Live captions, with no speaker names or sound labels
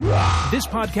This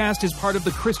podcast is part of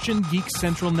the Christian Geek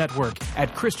Central Network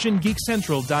at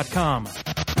ChristianGeekCentral.com.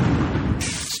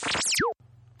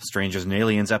 Strangers and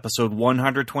Aliens, episode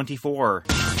 124.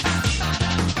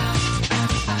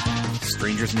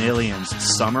 Strangers and Aliens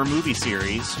Summer Movie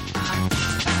Series.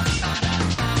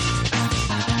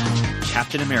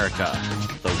 Captain America,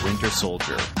 the Winter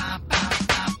Soldier.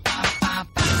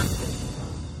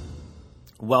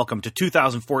 Welcome to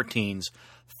 2014's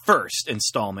first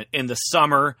installment in the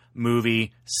Summer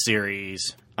Movie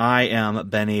Series. I am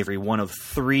Ben Avery, one of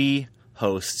three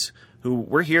hosts who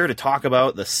we're here to talk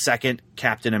about the second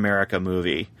Captain America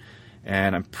movie.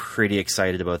 And I'm pretty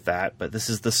excited about that. But this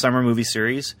is the Summer Movie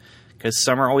Series because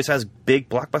summer always has big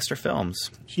blockbuster films.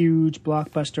 Huge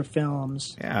blockbuster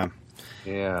films.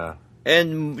 Yeah.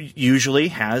 And usually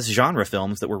has genre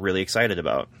films that we're really excited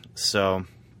about. So,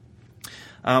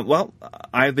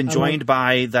 I've been joined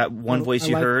by that one voice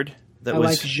you heard. I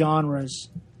like genres.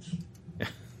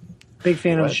 Big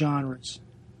fan of genres.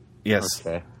 Yes.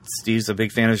 Okay. Steve's a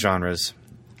big fan of genres.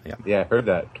 Yeah, I heard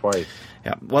that twice.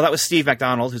 Yeah. Well, that was Steve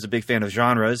MacDonald, who's a big fan of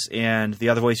genres. And the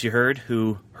other voice you heard,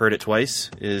 who heard it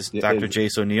twice, is Dr.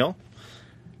 Jace O'Neill.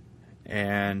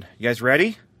 And you guys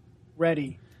ready?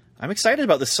 Ready. I'm excited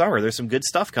about this summer. There's some good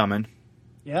stuff coming.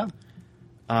 Yeah.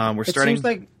 We're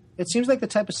starting. It seems like the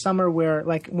type of summer where,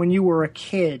 like, when you were a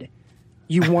kid,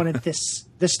 you wanted this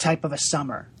type of a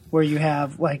summer where you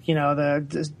have, like, you know,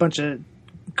 this bunch of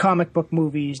comic book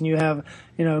movies, and you have,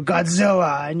 you know,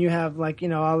 Godzilla, and you have, like, you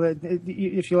know, all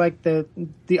if you like the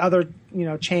other, you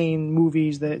know, chain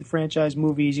movies, the franchise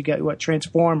movies, you get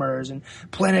Transformers and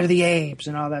Planet of the Apes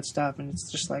and all that stuff, and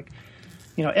it's just like,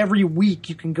 you know, every week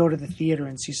you can go to the theater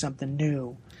and see something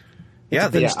new. It's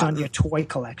based on your toy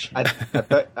collection. I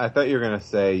thought you were going to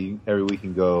say every week you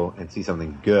can go and see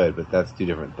something good, but that's two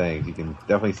different things. You can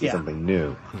definitely see something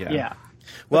new. Yeah.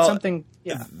 Well,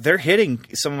 they're hitting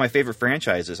some of my favorite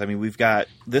franchises. I mean, we've got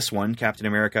this one, Captain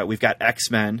America. We've got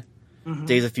X-Men,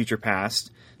 Days of Future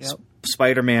Past. Yep.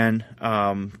 Spider-Man,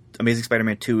 Amazing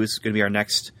Spider-Man 2 is going to be our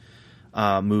next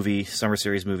summer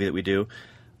series movie that we do.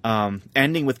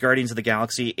 Ending with Guardians of the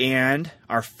Galaxy, and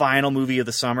our final movie of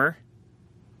the summer,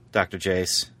 Dr.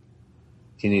 Jace.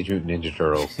 Teenage Mutant Ninja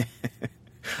Turtles.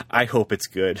 I hope it's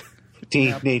good.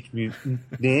 Teenage Mutant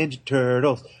Ninja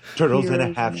Turtles. Turtles in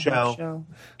a half shell.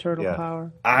 Turtle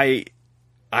power. I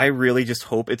really just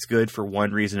hope it's good for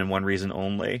one reason and one reason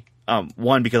only.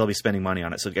 One, because I'll be spending money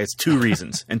on it. So, guys, two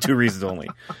reasons, and two reasons only.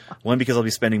 One, because I'll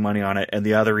be spending money on it, and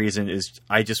the other reason is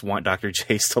I just want Dr.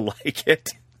 Jace to like it.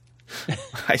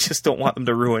 I just don't want them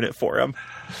to ruin it for him.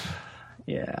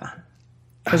 Yeah.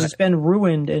 Because it's been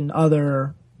ruined in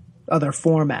other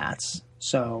formats,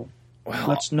 so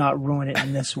let's not ruin it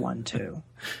in this one too.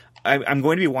 I'm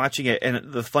going to be watching it,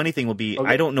 and the funny thing will be,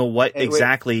 I don't know what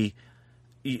exactly.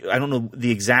 I don't know the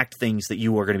exact things that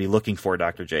you are going to be looking for,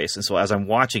 Dr. Jace, and so as I'm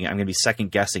watching it, I'm going to be second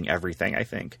guessing everything, I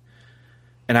think.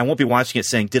 And I won't be watching it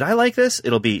saying, "Did I like this?"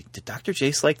 It'll be, "Did Dr.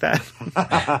 Jace like that?"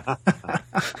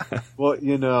 Well,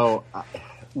 you know,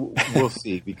 we'll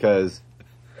see, because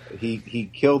he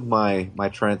killed my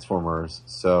Transformers,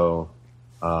 so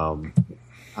I'm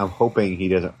hoping he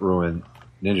doesn't ruin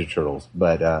Ninja Turtles.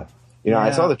 But you know,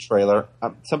 I saw the trailer.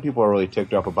 Some people are really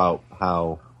ticked up about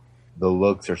how the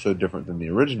looks are so different than the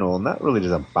original, and that really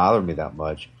doesn't bother me that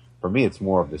much. For me, it's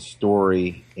more of the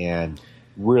story and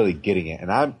really getting it.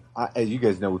 And I, as you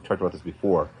guys know, we've talked about this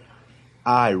before,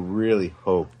 I really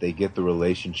hope they get the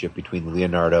relationship between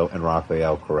Leonardo and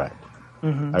Raphael correct.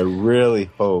 I really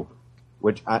hope.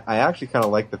 Which I actually kind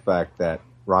of like the fact that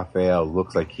Raphael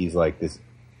looks like he's like this.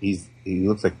 He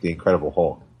looks like the Incredible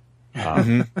Hulk.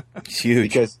 It's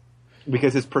huge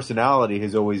because his personality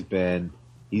has always been,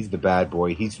 he's the bad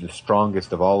boy. He's the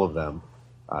strongest of all of them.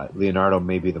 Leonardo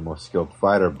may be the most skilled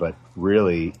fighter, but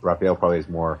really Raphael probably has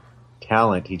more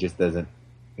talent. He just is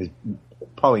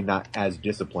probably not as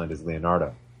disciplined as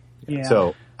Leonardo. Yeah.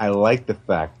 So I like the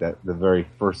fact that the very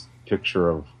first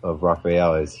picture of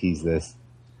Raphael is he's this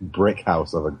brick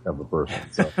house of a person.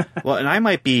 So. Well, and I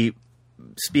might be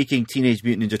speaking Teenage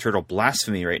Mutant Ninja Turtle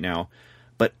blasphemy right now,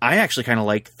 but I actually kind of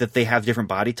like that they have different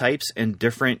body types and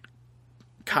different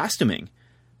costuming,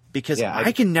 because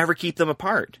I can never keep them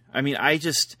apart. I mean,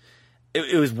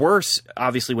 it was worse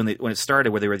obviously when it started,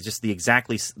 where they were just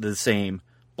exactly the same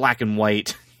black and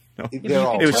white. You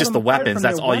know? It was just the weapons.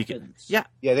 That's all you can. Yeah,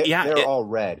 they're all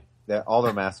red. All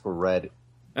their masks were red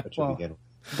to begin with.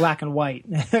 Black and white,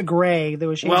 gray. There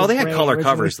was they had color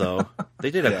covers though.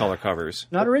 They did have color covers.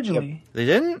 Not originally. They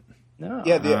didn't. No.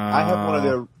 Yeah, I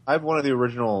have one of the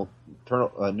original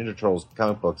Ninja Turtles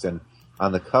comic books, and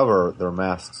on the cover, their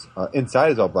masks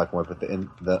inside is all black and white, but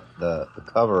the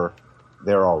cover,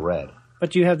 they're all red. But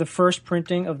do you have the first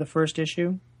printing of the first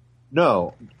issue?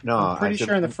 No. I'm pretty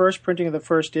sure in the first printing of the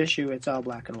first issue, it's all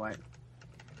black and white.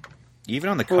 Even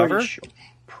on the cover?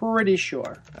 Pretty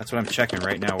sure. That's what I'm checking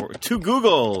right now. To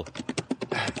Google!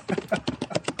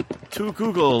 To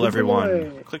Google,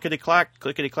 everyone. Clickety-clack,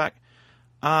 clickety-clack.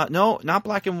 No, not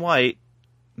black and white.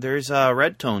 There's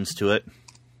red tones to it.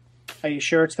 Are you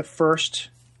sure it's the first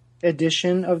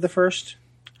edition of the first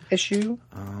issue?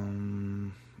 I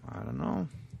don't know.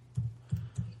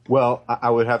 Well, I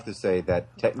would have to say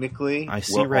that technically, I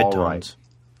see red tones. Right.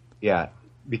 Yeah,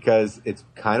 because it's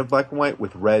kind of black and white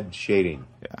with red shading.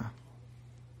 Yeah.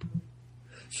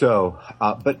 So,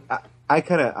 but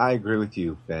I agree with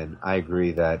you, Ben. I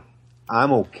agree that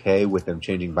I'm okay with them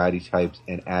changing body types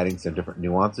and adding some different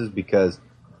nuances, because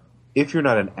if you're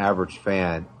not an average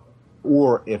fan,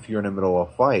 or if you're in the middle of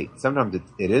a fight, sometimes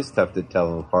it is tough to tell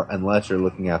them apart unless you're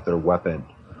looking at their weapon.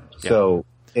 Yeah. So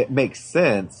it makes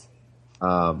sense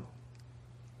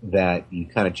that you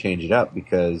kind of change it up,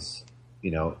 because,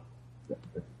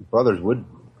 brothers would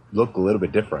look a little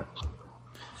bit different.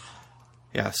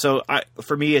 Yeah, so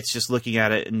for me, it's just looking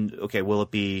at it and, okay, will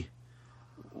I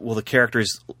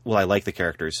like the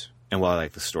characters, and will I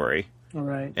like the story? All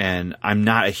right. And I'm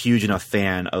not a huge enough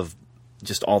fan of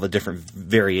just all the different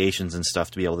variations and stuff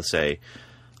to be able to say,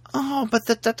 oh, but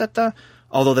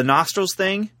although the nostrils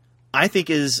thing, I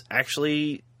think is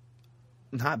actually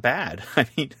not bad. I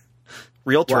mean,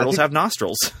 real turtles have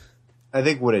nostrils. I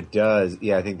think what it does,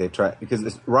 I think they try,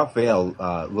 because Raphael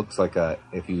looks like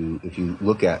if you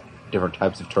look at different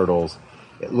types of turtles,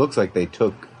 it looks like they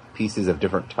took pieces of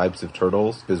different types of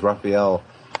turtles, because Raphael,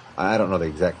 I don't know the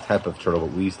exact type of turtle,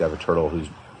 but we used to have a turtle whose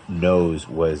nose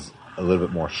was a little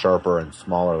bit more sharper and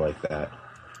smaller like that.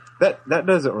 That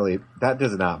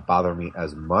does not bother me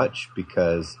as much,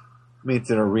 because it's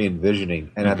in a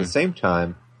re-envisioning, and at the same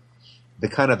time, the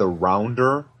kind of the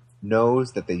rounder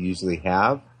nose that they usually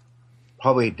have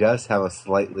probably does have a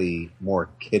slightly more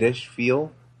kiddish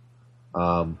feel,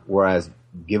 whereas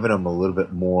giving them a little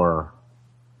bit more,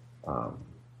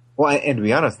 and to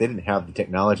be honest, they didn't have the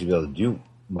technology to be able to do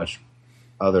much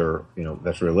other,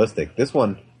 that's realistic. This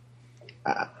one,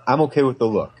 I'm okay with the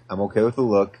look.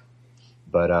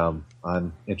 But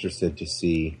I'm interested to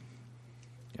see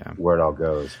where it all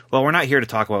goes. Well, we're not here to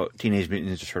talk about Teenage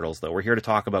Mutant Ninja Turtles, though. We're here to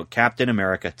talk about Captain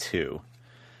America 2.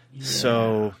 Yeah.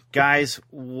 So, guys,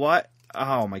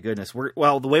 oh, my goodness.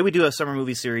 The way we do a summer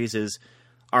movie series is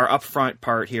our upfront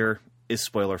part here is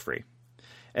spoiler-free.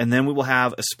 And then we will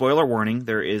have a spoiler warning.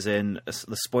 There is the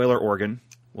spoiler organ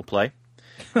we'll play.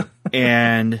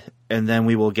 and then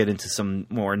we will get into some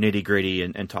more nitty-gritty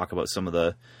and talk about some of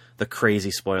the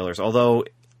crazy spoilers. Although,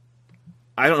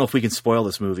 I don't know if we can spoil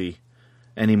this movie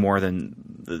any more than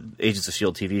the Agents of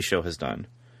S.H.I.E.L.D. TV show has done.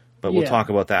 But we'll talk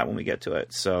about that when we get to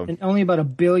it. So, and only about 1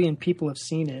 billion people have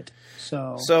seen it.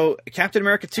 So Captain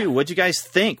America 2, what'd you guys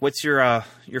think? What's your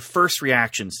first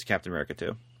reactions to Captain America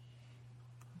 2?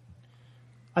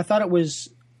 I thought it was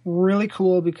really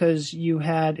cool because you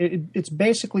had it's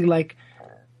basically like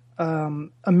a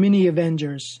mini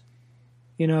Avengers.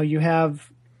 You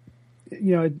have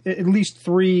at least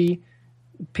 3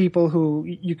 people who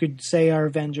you could say are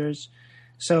Avengers.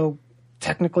 So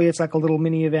technically it's like a little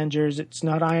mini Avengers. It's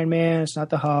not Iron Man, it's not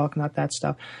the Hulk, not that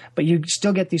stuff. But you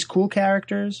still get these cool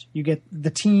characters. You get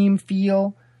the team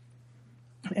feel.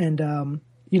 And,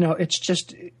 it's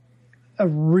just a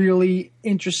really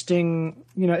interesting,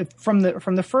 from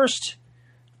the first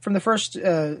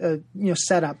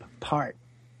setup part,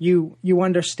 you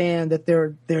understand that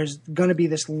there's going to be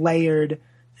this layered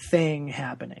thing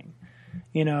happening,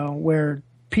 where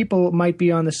people might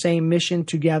be on the same mission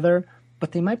together,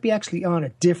 but they might be actually on a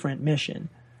different mission,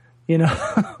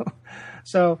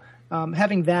 So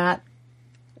having that,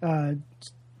 and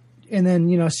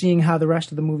then seeing how the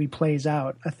rest of the movie plays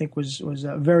out, I think was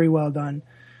very well done,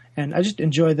 and I just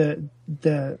enjoy the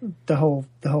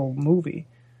whole movie.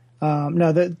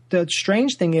 Now the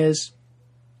strange thing is,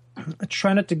 I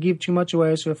try not to give too much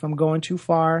away, so if I'm going too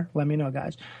far, let me know,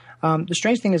 guys. The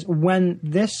strange thing is, when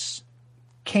this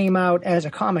came out as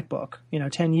a comic book,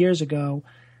 10 years ago,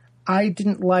 I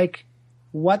didn't like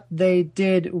what they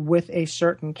did with a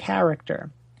certain character,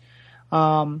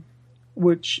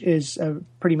 which is a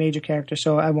pretty major character,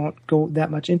 so I won't go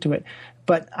that much into it.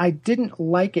 But I didn't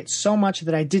like it so much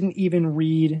that I didn't even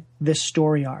read this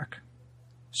story arc.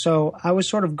 So I was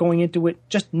sort of going into it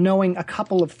just knowing a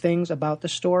couple of things about the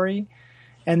story,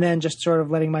 and then just sort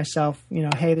of letting myself,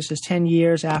 hey, this is 10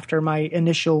 years after my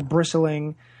initial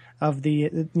bristling of the,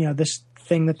 this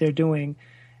thing that they're doing.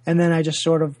 And then I just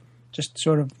sort of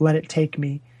let it take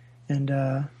me. And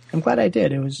I'm glad I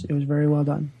did. It was very well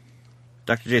done.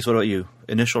 Dr. Jace, what about you?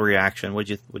 Initial reaction? What'd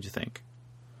you think?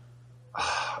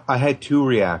 I had two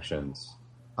reactions.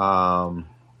 One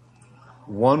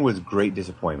was great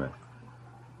disappointment.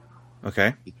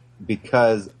 Okay.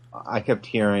 Because I kept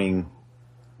hearing,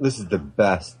 this is the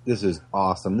best, this is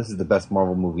awesome, this is the best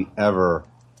Marvel movie ever.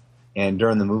 And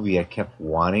during the movie, I kept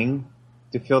wanting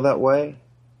to feel that way,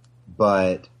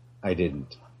 but I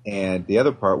didn't. And the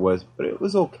other part was, but it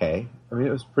was okay. I mean,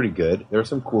 it was pretty good. There were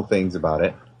some cool things about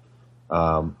it.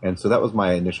 And so that was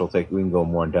my initial take. We can go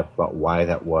more in depth about why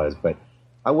that was, but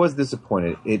I was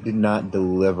disappointed. It did not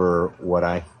deliver what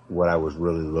I was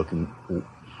really looking for.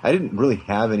 I didn't really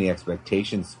have any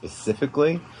expectations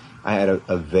specifically. I had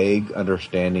a vague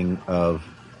understanding of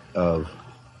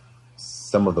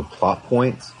some of the plot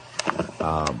points.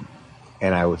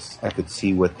 And I could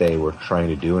see what they were trying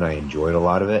to do, and I enjoyed a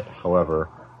lot of it. However,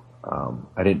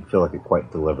 I didn't feel like it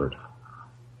quite delivered.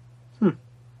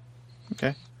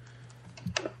 Okay.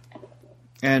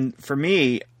 And for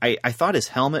me, I thought his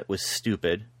helmet was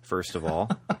stupid, first of all.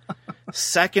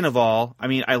 Second of all, I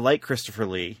mean, I like Christopher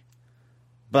Lee,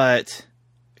 but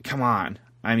come on.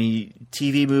 I mean,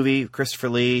 TV movie, Christopher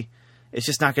Lee, it's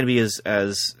just not going to be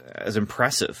as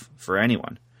impressive for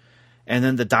anyone. And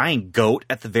then the dying goat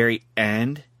at the very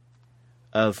end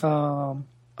of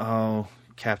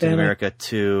Captain America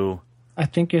 2. I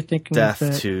think you're thinking Death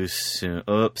of Too Soon.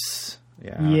 Oops.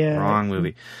 Yeah. Wrong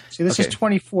movie. See, this is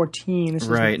 2014. This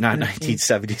right, is not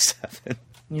 1977.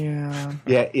 Yeah.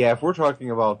 Yeah. If we're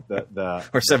talking about the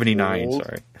or 79, old,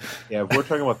 sorry. Yeah, if we're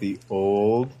talking about the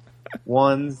old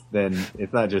ones, then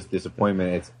it's not just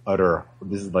disappointment; it's utter.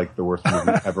 This is like the worst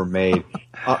movie ever made.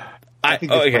 I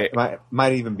think this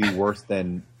might even be worse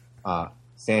than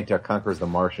Santa Conquers the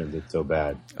Martians. It's so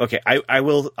bad. Okay, I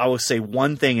will say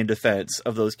one thing in defense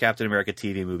of those Captain America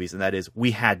TV movies, and that is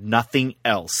we had nothing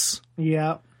else.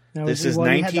 Yeah. This is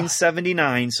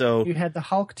 1979, so you had the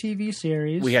Hulk TV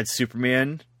series. We had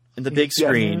Superman in the big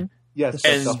screen. Yes,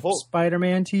 and the whole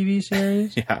Spider-Man TV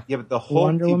series. Yeah, but the whole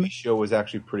TV show was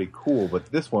actually pretty cool,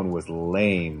 but this one was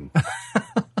lame.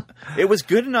 It was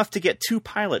good enough to get 2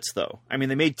 pilots, though. I mean,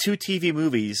 they made 2 TV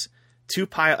movies, 2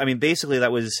 pilot. I mean, basically,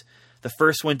 that was the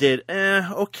first one did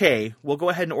okay. We'll go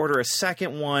ahead and order a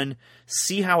second one,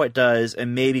 see how it does,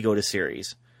 and maybe go to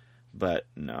series. But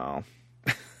no.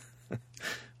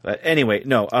 But anyway,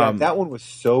 no. That one was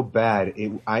so bad.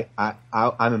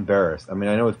 I'm embarrassed. I mean,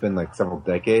 I know it's been like several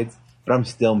decades, but I'm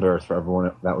still embarrassed for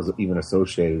everyone that was even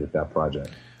associated with that project.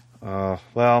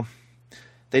 Well,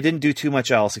 they didn't do too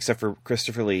much else except for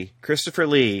Christopher Lee. Christopher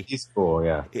Lee, he's cool,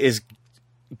 yeah, is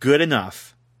good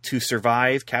enough to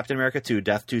survive Captain America 2,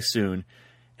 Death Too Soon,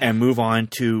 and move on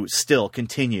to still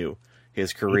continue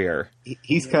his career.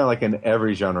 He's kind of like in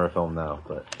every genre of film now,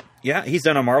 but yeah, he's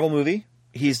done a Marvel movie.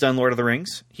 He's done Lord of the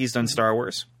Rings. He's done Star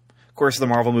Wars. Of course, the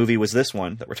Marvel movie was this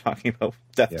one that we're talking about,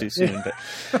 Death Too Soon.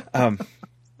 But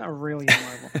not really a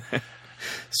Marvel.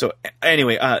 So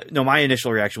anyway, no, my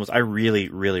initial reaction was I really,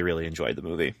 really, really enjoyed the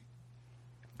movie.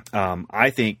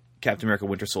 I think Captain America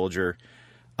Winter Soldier,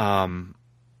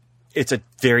 it's a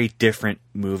very different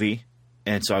movie,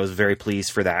 and so I was very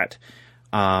pleased for that.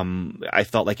 I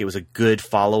felt like it was a good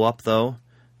follow-up, though,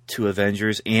 to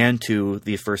Avengers and to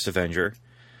the first Avenger.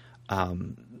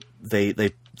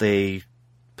 They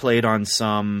played on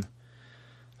some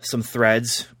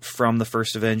threads from the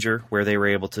first Avenger where they were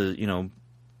able to,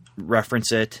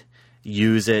 reference it,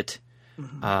 use it.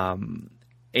 And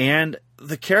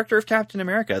the character of Captain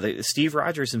America, Steve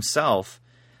Rogers himself,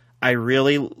 I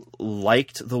really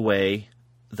liked the way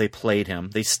they played him.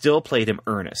 They still played him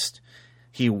earnest.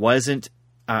 He wasn't,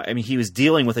 he was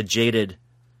dealing with a jaded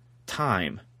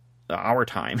time, our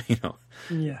time,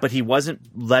 Yeah. But he wasn't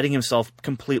letting himself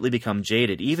completely become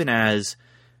jaded, even as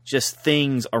just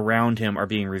things around him are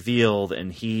being revealed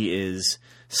and he is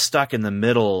stuck in the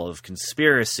middle of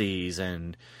conspiracies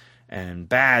and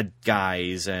bad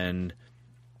guys and,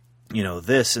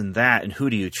 this and that and who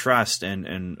do you trust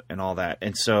and all that.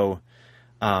 And so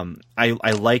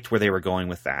I liked where they were going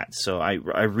with that. So I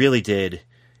really did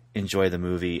enjoy the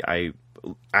movie. I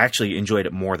actually enjoyed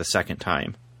it more the second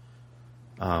time.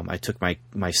 I took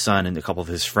my son and a couple of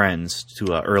his friends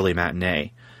to an early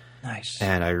matinee. Nice.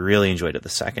 And I really enjoyed it the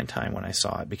second time when I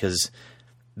saw it, because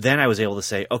then I was able to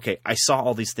say, okay, I saw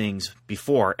all these things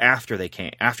before, after they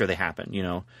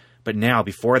happen, but now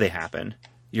before they happen,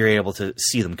 you're able to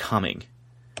see them coming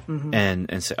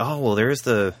and say, oh, well, there's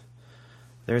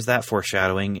that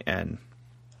foreshadowing. And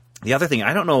the other thing,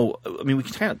 I don't know, we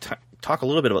can kind of talk a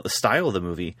little bit about the style of the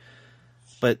movie,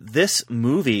 but this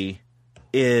movie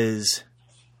is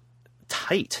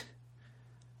tight.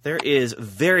 There is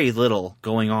very little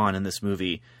going on in this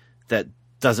movie that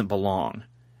doesn't belong.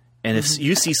 And if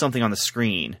you see something on the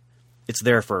screen, it's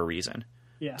there for a reason.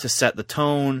 Yeah. To set the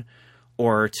tone,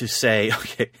 or to say,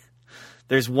 okay,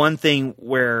 there's one thing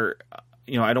where,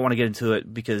 I don't want to get into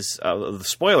it because of the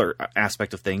spoiler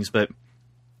aspect of things, but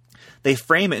they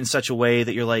frame it in such a way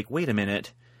that you're like, wait a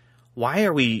minute, why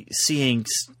are we seeing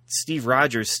Steve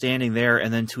Rogers standing there,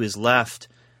 and then to his left,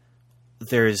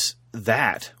 there's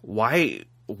that? Why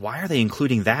are they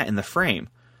including that in the frame?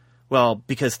 Well,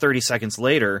 because 30 seconds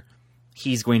later,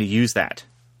 he's going to use that,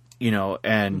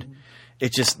 and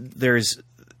it just, there's,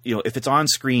 if it's on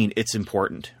screen, it's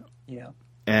important. Yeah.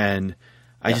 And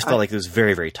I just felt like it was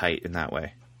very, very tight in that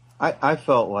way. I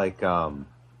felt like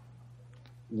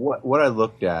what I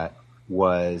looked at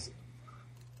was,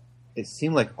 it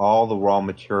seemed like all the raw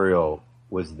material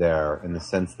was there, in the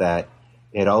sense that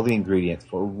it had all the ingredients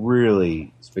for a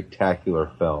really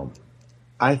spectacular film.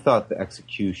 I thought the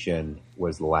execution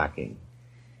was lacking.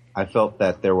 I felt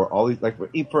that there were all these, like,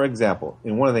 for example,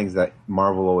 and one of the things that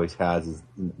Marvel always has is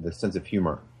the sense of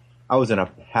humor. I was in a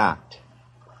packed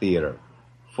theater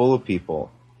full of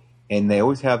people, and they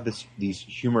always have these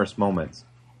humorous moments.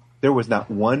 There was not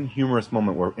one humorous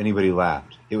moment where anybody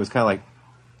laughed. It was kind of like,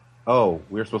 oh,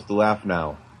 we're supposed to laugh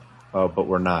now, but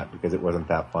we're not, because it wasn't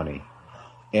that funny.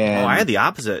 And I had the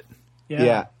opposite.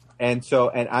 Yeah. And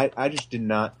I just did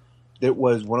not. It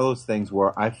was one of those things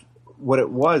where what it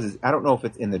was is, I don't know if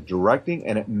it's in the directing,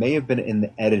 and it may have been in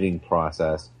the editing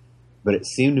process, but it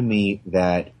seemed to me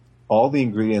that all the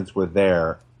ingredients were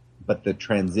there, but the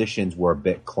transitions were a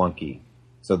bit clunky.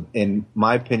 So in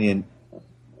my opinion,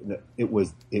 it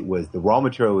was the raw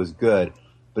material was good,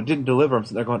 but it didn't deliver. I'm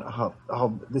sitting there going,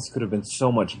 oh, this could have been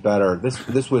so much better.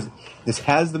 This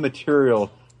has the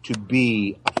material to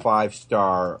be a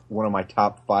 5-star, one of my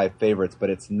top 5 favorites, but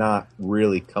it's not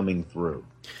really coming through.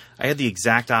 I had the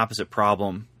exact opposite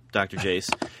problem, Dr.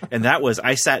 Jace, and that was,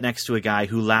 I sat next to a guy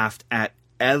who laughed at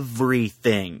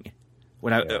everything.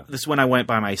 This is when I went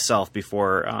by myself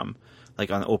before,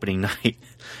 like on opening night,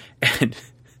 and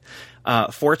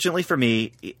fortunately for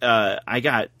me, I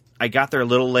got there a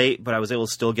little late, but I was able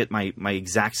to still get my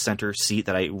exact center seat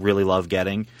that I really love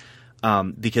getting,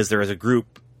 because there was a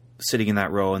group sitting in that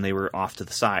row and they were off to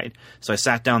the side. So I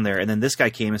sat down there, and then this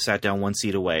guy came and sat down one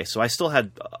seat away. So I still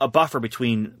had a buffer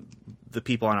between the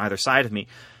people on either side of me.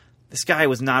 This guy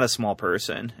was not a small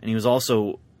person, and he was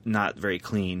also not very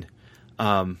clean.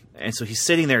 And so he's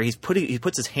sitting there, he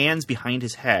puts his hands behind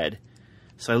his head.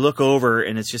 So I look over,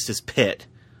 and it's just his pit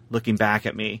looking back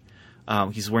at me.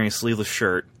 He's wearing a sleeveless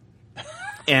shirt.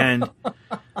 And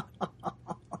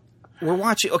we're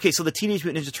watching, okay, so the Teenage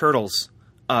Mutant Ninja Turtles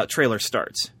trailer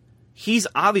starts. He's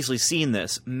obviously seen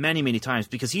this many, many times,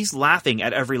 because he's laughing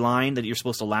at every line that you're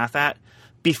supposed to laugh at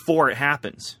before it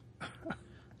happens.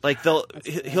 Like,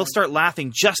 he'll start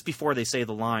laughing just before they say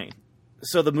the line.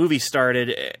 So the movie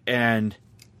started, and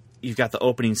you've got the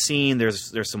opening scene.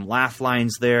 There's some laugh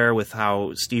lines there with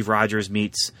how Steve Rogers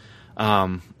meets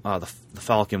the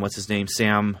Falcon. What's his name?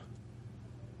 Sam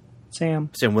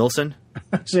Wilson?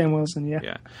 Sam Wilson,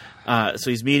 yeah. Yeah.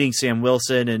 So he's meeting Sam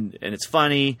Wilson, and it's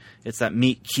funny. It's that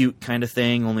meet cute kind of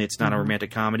thing, only it's not a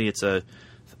romantic comedy. It's a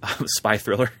spy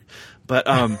thriller. But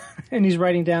and he's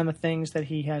writing down the things that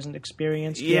he hasn't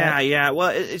experienced yet. Yeah. Well,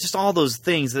 it's just all those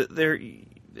things that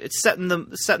it's setting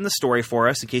the story for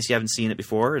us in case you haven't seen it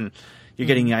before, and you're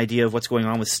getting an idea of what's going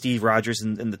on with Steve Rogers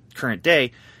in the current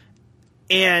day.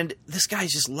 And this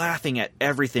guy's just laughing at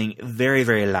everything very,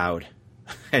 very loud.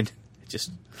 And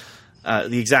just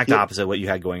the exact opposite of what you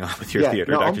had going on with your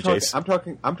theater, Dr. Chase.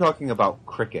 I'm talking about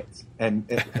crickets, and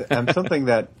something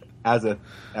that as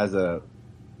a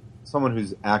someone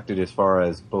who's acted as far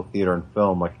as both theater and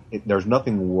film, there's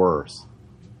nothing worse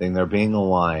than there being a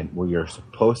line where you're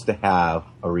supposed to have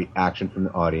a reaction from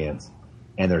the audience,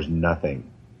 and there's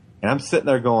nothing. And I'm sitting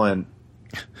there going,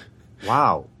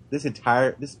 "Wow, this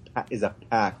is a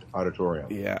packed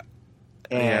auditorium." Yeah.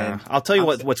 And I'll tell you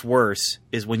what's worse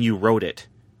is when you wrote it.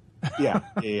 Yeah.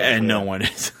 And no one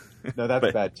is. No,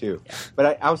 that's bad too.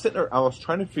 But I was sitting there, I was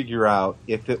trying to figure out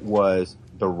if it was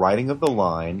the writing of the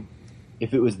line,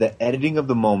 if it was the editing of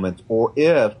the moments, or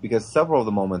because several of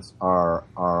the moments are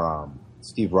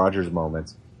Steve Rogers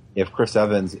moments, if Chris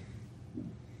Evans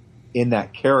in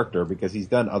that character, because he's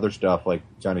done other stuff like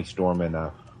Johnny Storm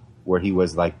and where he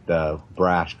was like the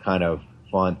brash kind of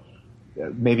fun.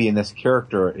 Maybe in this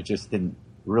character, it just didn't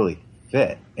really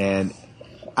fit. And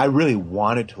I really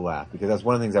wanted to laugh, because that's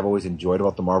one of the things I've always enjoyed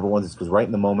about the Marvel ones, is because right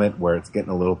in the moment where it's getting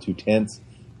a little too tense,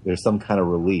 there's some kind of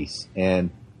release. And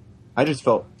I just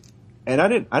felt, and I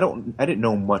didn't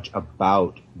know much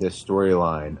about this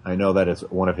storyline. I know that it's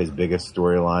one of his biggest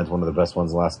storylines, one of the best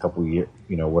ones the last couple of years,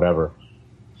 whatever.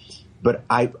 But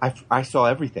I saw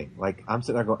everything. Like, I'm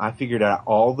sitting there going, I figured out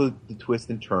all the twists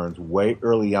and turns way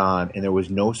early on, and there was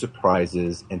no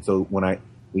surprises. And so when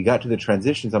we got to the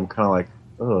transitions, I'm kind of like,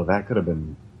 oh,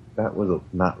 that was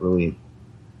not really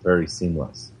very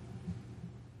seamless.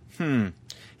 Yeah,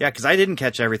 because I didn't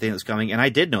catch everything that was coming, and I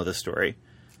did know the story.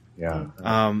 Yeah.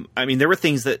 I mean, there were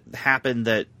things that happened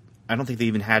that I don't think they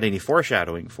even had any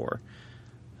foreshadowing for,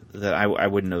 that I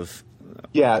wouldn't have.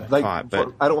 Yeah, like caught,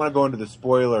 but I don't want to go into the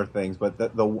spoiler things, but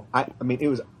I mean, it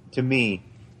was, to me,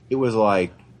 it was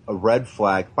like a red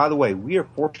flag. By the way, we are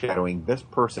foreshadowing this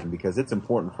person because it's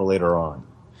important for later on.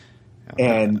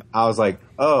 And I was like,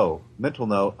 oh, mental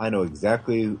note, I know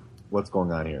exactly what's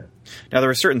going on here. Now, there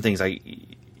were certain things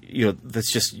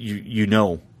that's just you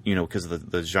know because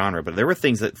of the genre, but there were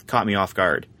things that caught me off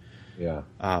guard. Yeah.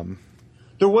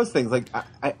 There was things like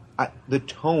the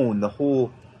tone, the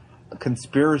whole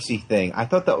conspiracy thing. I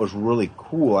thought that was really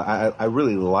cool. I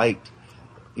really liked,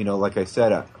 like I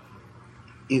said,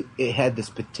 it had this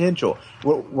potential.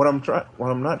 What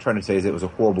I'm not trying to say is it was a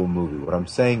horrible movie. What I'm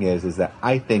saying is that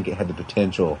I think it had the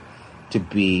potential to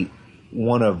be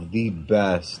one of the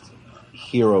best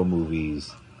hero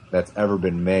movies that's ever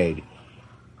been made.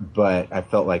 But I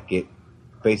felt like it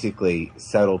basically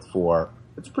settled for,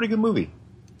 it's a pretty good movie.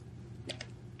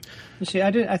 You see,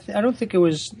 I don't think it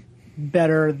was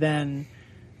better than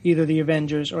either the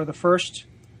Avengers or the first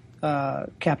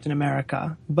Captain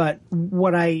America. But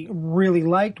what I really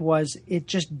liked was it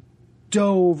just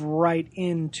dove right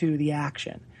into the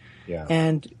action. Yeah.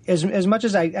 And as much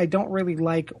as I don't really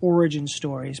like origin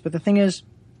stories, but the thing is,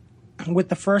 with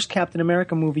the first Captain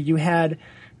America movie, you had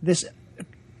this,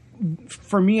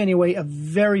 for me anyway, a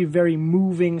very, very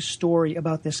moving story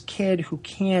about this kid who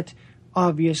can't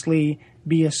obviously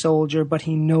be a soldier, but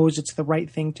he knows it's the right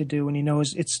thing to do, and he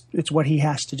knows it's what he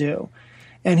has to do.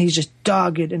 And he's just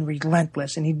dogged and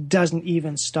relentless, and he doesn't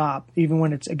even stop, even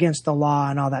when it's against the law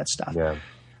and all that stuff. Yeah.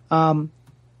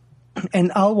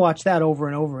 And I'll watch that over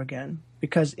and over again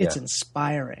because it's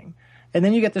inspiring. And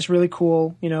then you get this really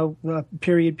cool,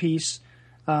 period piece,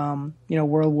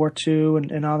 World War II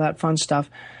and all that fun stuff.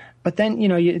 But then,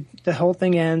 the whole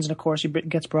thing ends, and of course, it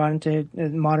gets brought into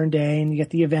modern day, and you get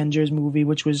the Avengers movie,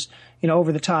 which was,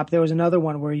 over the top. There was another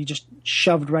one where you just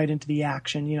shoved right into the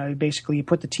action. Basically, you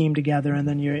put the team together, and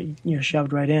then you're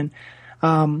shoved right in.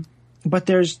 But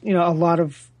there's, a lot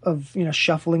of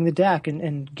shuffling the deck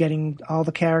and getting all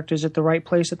the characters at the right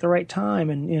place at the right time.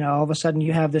 And, all of a sudden,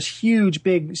 you have this huge,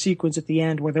 big sequence at the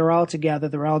end where they're all together.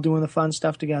 They're all doing the fun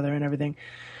stuff together and everything.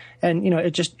 And,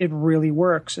 it really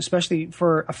works, especially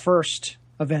for a first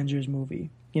Avengers movie.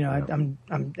 I'm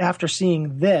after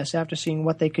seeing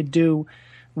what they could do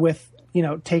with,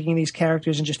 taking these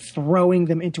characters and just throwing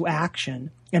them into action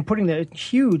and putting the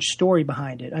huge story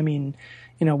behind it. I mean,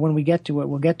 when we get to it,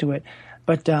 we'll get to it.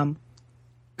 But,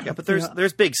 but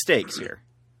there's big stakes here.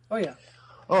 Oh, yeah.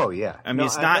 Oh, yeah. I mean,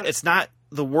 it's not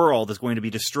the world is going to be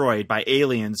destroyed by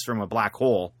aliens from a black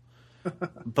hole,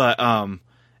 but,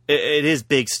 it is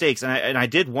big stakes, and I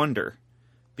did wonder,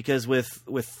 because with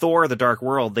Thor: The Dark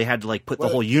World, they had to put the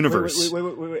whole universe.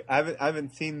 Wait! I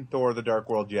haven't seen Thor: The Dark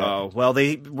World yet. Oh well,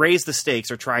 they raised the stakes,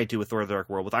 or tried to, with Thor: The Dark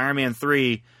World. With Iron Man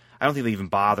 3, I don't think they even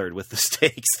bothered with the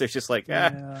stakes. They're just like,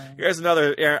 here's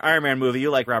another Iron Man movie. You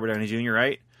like Robert Downey Jr.,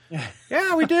 right?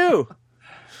 Yeah, we do.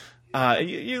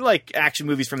 You like action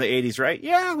movies from the 80s, right?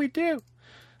 Yeah, we do.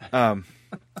 But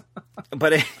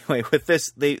anyway, with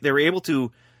this, they were able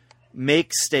to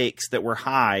make stakes that were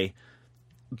high,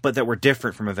 but that were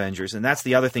different from Avengers. And that's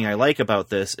the other thing I like about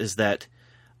this, is that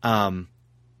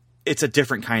it's a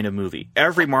different kind of movie.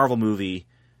 Every Marvel movie,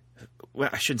 well,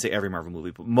 I shouldn't say every Marvel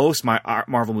movie, but most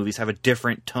Marvel movies have a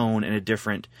different tone and a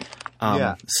different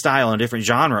style and a different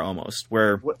genre almost.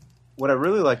 Where what I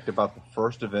really liked about the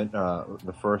first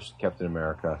the first Captain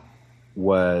America,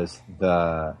 was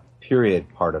the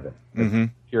period part of it, the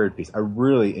period piece. I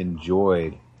really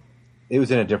enjoyed. It was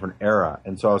in a different era,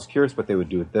 and so I was curious what they would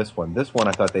do with this one. This one,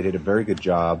 I thought they did a very good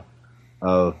job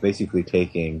of basically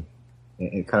taking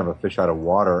kind of a fish out of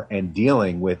water and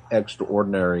dealing with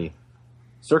extraordinary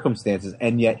circumstances,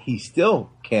 and yet he still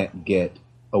can't get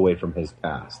away from his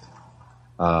past.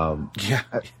 I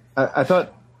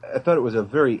thought it was a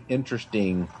very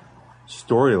interesting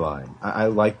storyline. I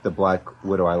liked the Black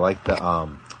Widow. I liked the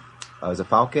was it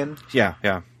Falcon? Yeah.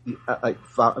 I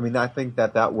think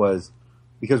that was.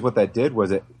 Because what that did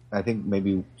was I think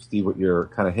maybe, Steve, what you're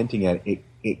kind of hinting at,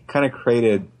 it kind of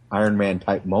created Iron Man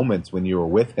type moments when you were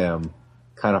with him,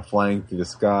 kind of flying through the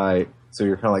sky. So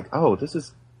you're kind of like, oh, this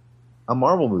is a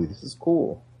Marvel movie. This is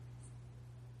cool.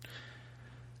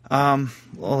 Well,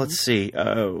 let's see.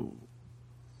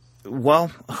 Well,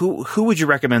 who would you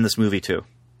recommend this movie to?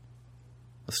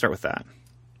 Let's start with that.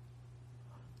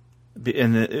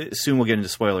 And soon we'll get into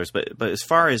spoilers. But as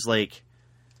far as like,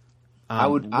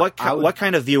 what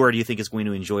kind of viewer do you think is going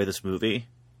to enjoy this movie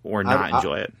or not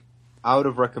enjoy it? I would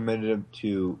have recommended him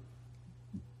to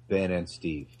Ben and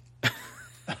Steve.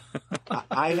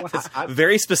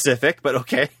 Very specific, but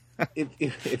okay.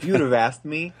 if you would have asked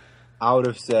me, I would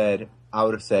have said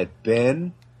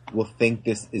Ben will think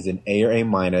this is an A or A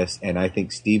minus, and I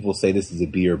think Steve will say this is a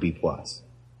B or B plus.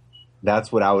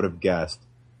 That's what I would have guessed.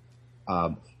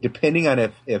 Depending on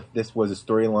if this was a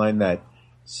storyline that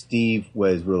Steve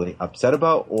was really upset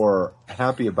about or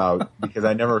happy about, because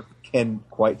I never can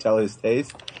quite tell his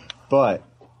taste. But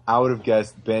I would have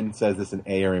guessed Ben says this an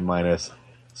A or A minus,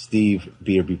 Steve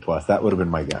B or B plus. That would have been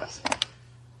my guess.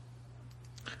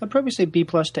 I'd probably say B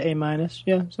plus to A minus.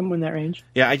 Yeah, somewhere in that range.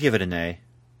 Yeah, I'd give it an A.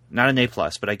 Not an A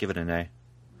plus, but I'd give it an A.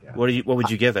 Yeah. What would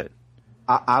you give it?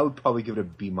 I would probably give it a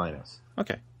B minus.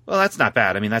 Okay. Well, that's not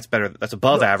bad. I mean, that's better. That's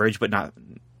above average, but not.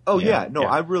 Oh yeah, no,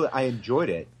 yeah. I enjoyed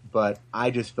it, but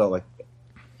I just felt like,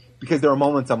 because there are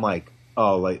moments I'm like,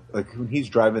 oh, like when he's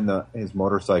driving his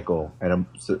motorcycle at a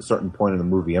certain point in the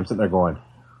movie, I'm sitting there going,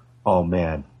 oh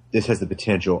man, this has the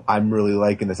potential. I'm really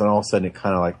liking this, and all of a sudden it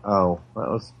kind of like, oh, that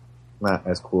was not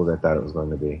as cool as I thought it was going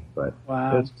to be, but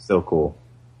wow, it's still cool.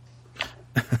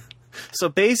 So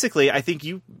basically, I think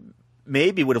you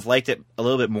maybe would have liked it a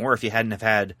little bit more if you hadn't have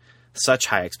had such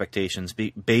high expectations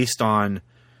based on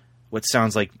what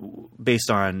sounds like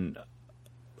based on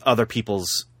other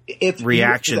people's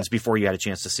reactions before you had a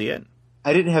chance to see it.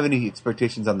 I didn't have any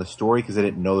expectations on the story because I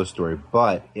didn't know the story,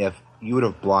 but if you would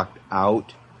have blocked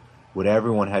out what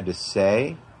everyone had to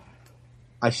say,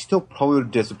 I still probably would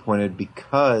have disappointed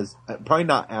because, probably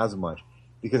not as much,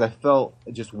 because I felt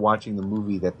just watching the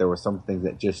movie that there were some things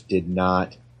that just did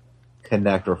not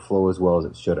connect or flow as well as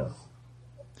it should have.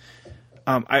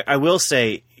 I will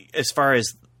say, as far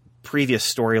as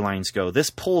previous storylines go, this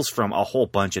pulls from a whole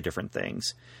bunch of different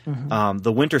things. Mm-hmm.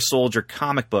 The Winter Soldier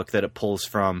comic book that it pulls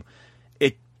from,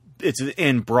 it's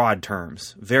in broad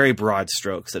terms, very broad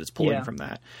strokes that it's pulling from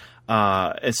that.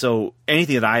 And so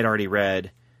anything that I'd already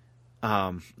read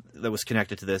that was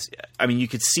connected to this, I mean, you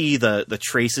could see the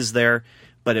traces there,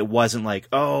 but it wasn't like,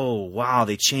 oh, wow,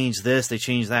 they changed this, they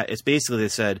changed that. It's basically they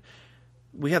said,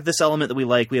 we have this element that we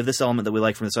like, we have this element that we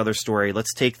like from this other story.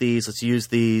 Let's take these, let's use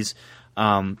these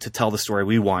to tell the story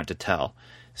we want to tell.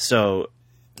 So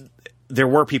there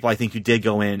were people, I think, who did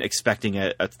go in expecting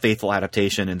a faithful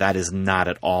adaptation, and that is not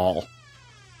at all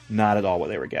what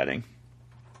they were getting.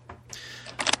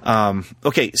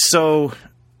 Okay, so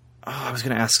I was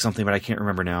going to ask something, but I can't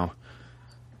remember now.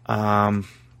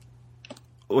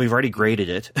 We've already graded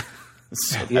it.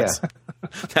 So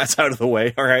that's out of the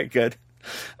way. All right, good.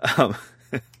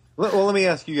 Well, let me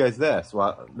ask you guys this.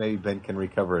 Well, maybe Ben can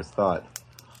recover his thought.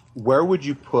 Where would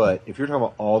you put, if you're talking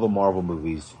about all the Marvel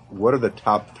movies, what are the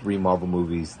top 3 Marvel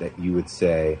movies that you would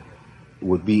say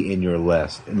would be in your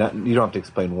list? And you don't have to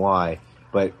explain why,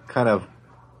 but kind of,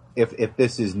 if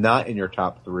this is not in your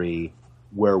top 3,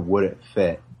 where would it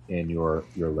fit in your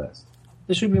list?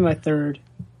 This would be my third.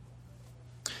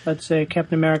 Let's say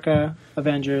Captain America,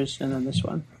 Avengers, and then this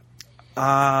one.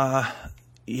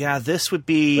 Yeah, this would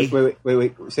be...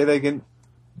 Wait. Say that again.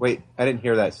 Wait, I didn't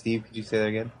hear that. Steve, could you say that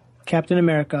again? Captain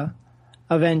America,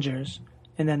 Avengers,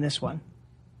 and then this one.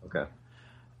 Okay.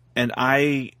 And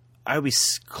I would be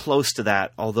close to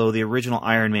that, although the original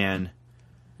Iron Man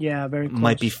very close.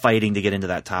 Might be fighting to get into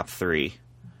that top 3.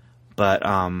 But,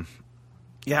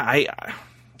 yeah, I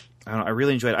don't know, I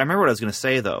really enjoyed it. I remember what I was going to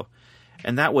say, though,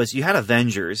 and that was you had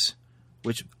Avengers,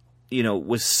 which,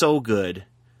 was so good.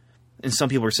 And some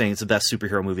people are saying it's the best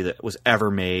superhero movie that was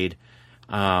ever made,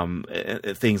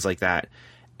 things like that.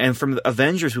 And from the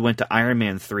Avengers, we went to Iron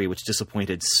Man 3, which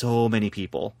disappointed so many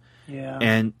people. Yeah.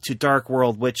 And to Dark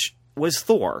World, which was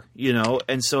Thor,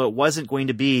 and so it wasn't going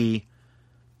to be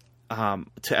to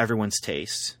everyone's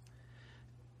taste.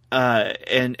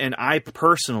 And I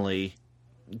personally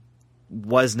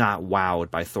was not wowed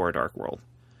by Thor: Dark World.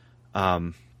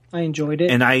 I enjoyed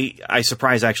it. And I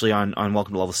surprised actually on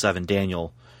Welcome to Level 7,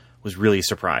 Daniel was really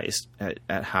surprised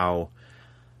at how,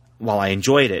 while I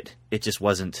enjoyed it, it just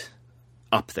wasn't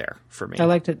up there for me. I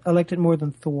liked it more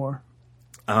than Thor.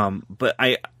 But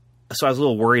I was a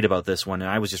little worried about this one,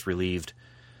 and I was just relieved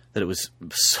that it was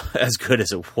as good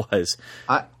as it was.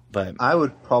 I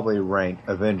would probably rank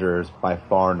Avengers by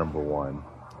far number 1.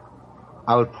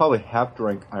 I would probably have to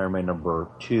rank Iron Man number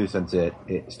 2 since it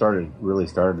really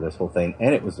started this whole thing,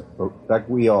 and it was, like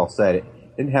we all said, it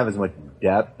didn't have as much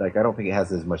depth. Like, I don't think it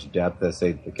has as much depth as,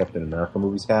 say, the Captain America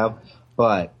movies have,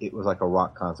 but it was like a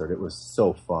rock concert. It was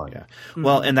so fun. Yeah.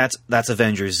 Well, and that's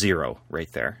Avengers 0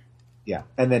 right there. Yeah.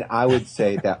 And then I would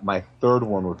say that my third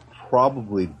one would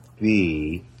probably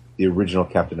be the original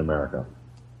Captain America.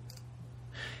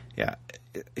 Yeah.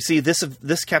 See, this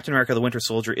Captain America: The Winter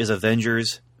Soldier is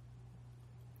Avengers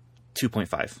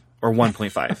 2.5 or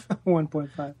 1.5.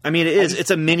 1.5. I mean, it is. It's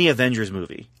a mini Avengers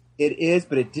movie. It is,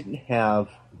 but it didn't have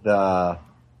the.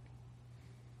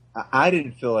 I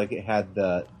didn't feel like it had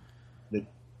the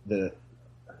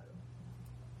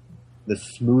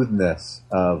smoothness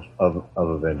of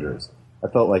Avengers. I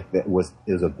felt like it was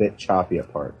a bit choppy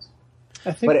at parts.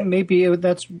 I think maybe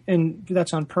that's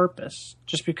on purpose,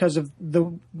 just because of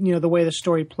the way the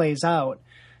story plays out.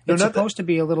 It's supposed to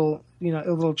be a little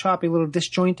choppy, a little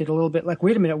disjointed, a little bit like,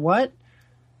 wait a minute, what?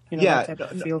 Yeah, that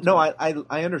type of feel no,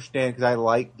 I understand, because I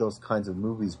like those kinds of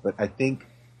movies, but I think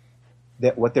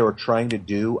that what they were trying to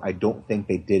do, I don't think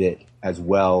they did it as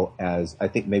well as I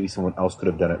think maybe someone else could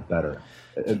have done it better.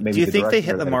 Maybe do you think they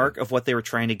hit the mark of what they were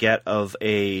trying to get of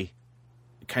a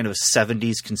kind of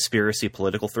 70s conspiracy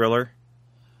political thriller?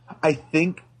 I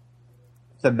think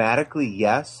thematically,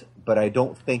 yes, but I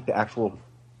don't think the actual.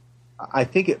 I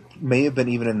think it may have been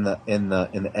even in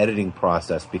the editing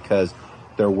process, because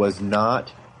there was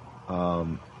not,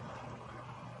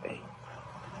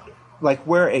 like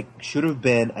where it should have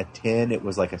been a 10, it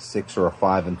was like a 6 or a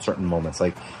 5 in certain moments.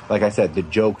 Like I said, the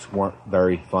jokes weren't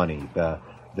very funny.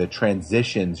 The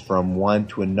transitions from one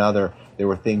to another, there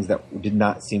were things that did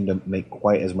not seem to make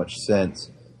quite as much sense.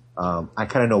 I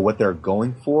kind of know what they're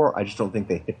going for. I just don't think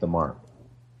they hit the mark.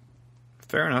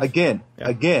 Fair enough. Again,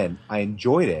 I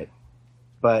enjoyed it,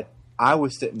 but I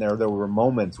was sitting there. There were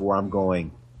moments where I'm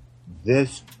going,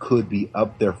 this could be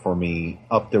up there for me,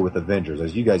 up there with Avengers.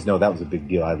 As you guys know, that was a big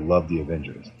deal. I love the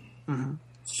Avengers. Mm-hmm.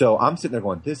 So I'm sitting there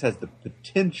going, this has the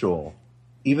potential,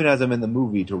 even as I'm in the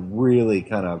movie, to really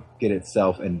kind of get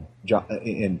itself and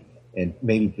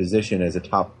maybe position as a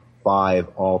top 5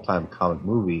 all-time comic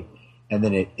movie. And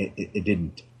then it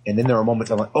didn't. And then there are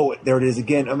moments I'm like, oh, there it is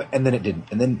again. And then it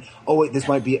didn't. And then, oh, wait, this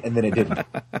might be it. And then it didn't.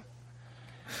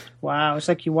 Wow, it's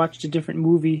like you watched a different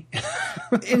movie.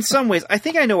 In some ways, I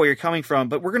think I know where you're coming from,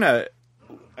 but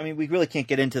we really can't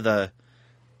get into the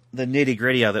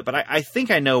nitty-gritty of it, but I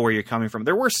think I know where you're coming from.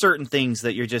 There were certain things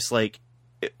that you're just like,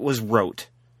 it was rote.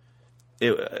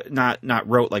 Not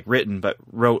rote like written, but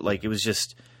rote like it was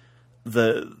just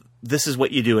this is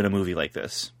what you do in a movie like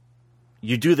this.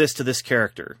 You do this to this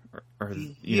character, or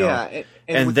you know,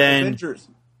 and then Avengers.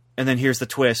 And then here's the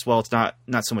twist. Well, it's not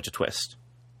so much a twist,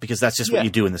 because that's just what you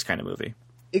do in this kind of movie.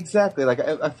 Exactly. Like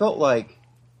I felt like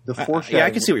the foreshadowing. I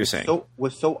can see what you're saying.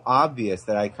 Was so obvious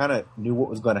that I kind of knew what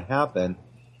was going to happen.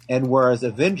 And whereas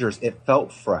Avengers, it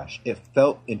felt fresh, it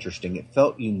felt interesting, it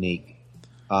felt unique.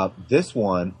 This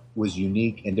one was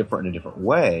unique and different in a different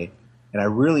way, and I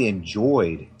really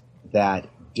enjoyed that.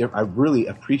 I really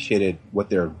appreciated what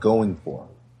they're going for.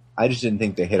 I just didn't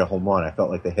think they hit a home run. I felt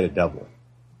like they hit a double.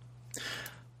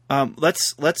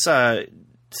 Let's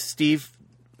Steve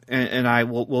and I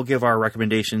will give our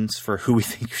recommendations for who we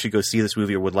think should go see this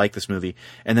movie or would like this movie,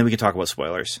 and then we can talk about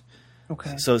spoilers.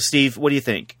 Okay. So, Steve, what do you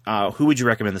think? Who would you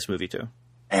recommend this movie to?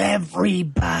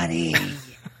 Everybody.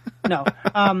 No.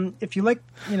 If you like,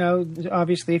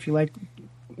 obviously, if you like,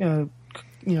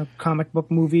 comic book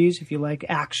movies, if you like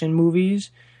action movies,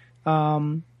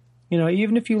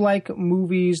 even if you like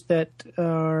movies that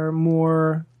are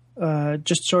more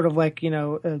just sort of like,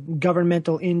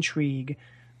 governmental intrigue,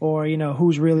 or,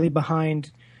 who's really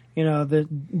behind,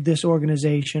 this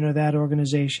organization or that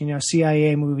organization,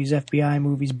 CIA movies, FBI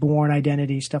movies, Bourne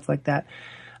Identity, stuff like that.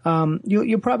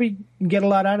 You'll probably get a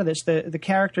lot out of this. The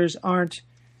characters aren't,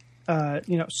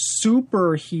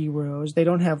 superheroes. They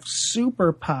don't have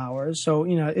superpowers. So,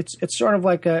 it's sort of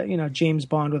like a, James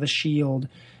Bond with a shield,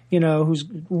 who's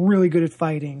really good at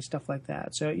fighting, stuff like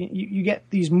that. So you get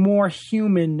these more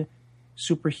human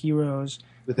superheroes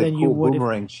with than a you cool would.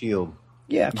 Boomerang shield.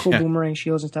 Yeah, cool boomerang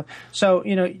shields and stuff. So,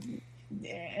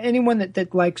 anyone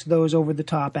that likes those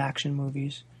over-the-top action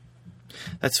movies.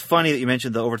 That's funny that you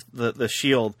mentioned the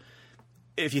shield.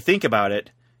 If you think about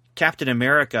it, Captain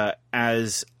America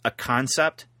as a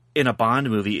concept in a Bond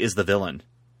movie is the villain.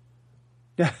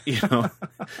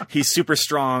 He's super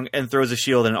strong and throws a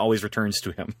shield and it always returns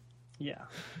to him. Yeah.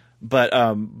 But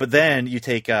then you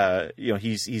take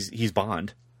he's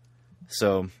Bond.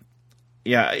 So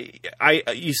yeah,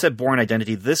 you said Bourne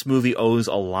Identity. This movie owes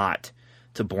a lot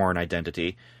to Bourne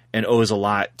Identity and owes a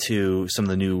lot to some of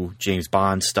the new James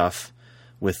Bond stuff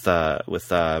with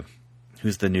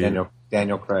who's the new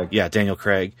Daniel Craig. Yeah, Daniel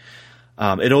Craig.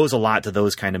 It owes a lot to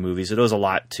those kind of movies. It owes a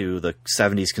lot to the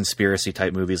 70s conspiracy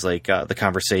type movies like The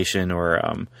Conversation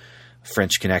or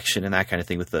French Connection and that kind of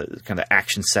thing, with the kind of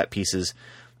action set pieces.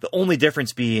 The only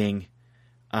difference being,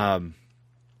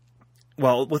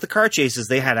 well, with the car chases,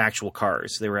 they had actual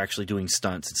cars. They were actually doing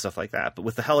stunts and stuff like that. But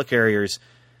with the helicarriers,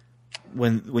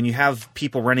 when you have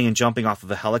people running and jumping off of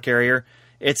a helicarrier,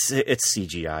 it's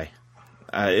CGI.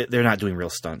 They're not doing real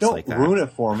stunts like that. Don't ruin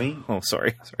it for me. Oh,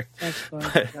 sorry.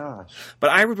 Gosh. But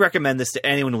I would recommend this to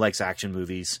anyone who likes action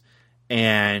movies.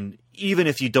 And even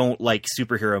if you don't like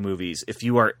superhero movies, if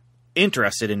you are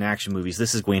interested in action movies,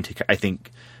 this is going to, I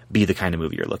think, be the kind of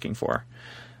movie you're looking for.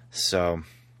 So,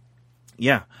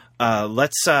 yeah.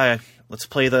 Let's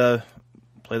play the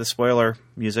spoiler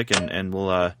music, and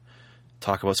we'll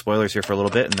talk about spoilers here for a little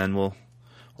bit, and then we'll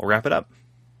wrap it up.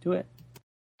 Do it.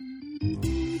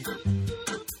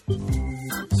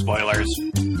 Spoilers.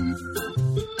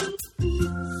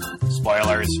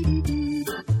 Spoilers.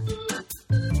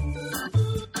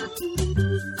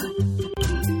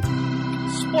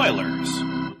 Spoilers.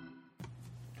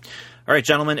 All right,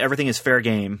 gentlemen, everything is fair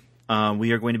game.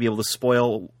 We are going to be able to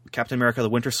spoil Captain America: The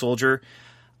Winter Soldier.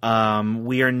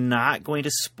 We are not going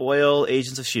to spoil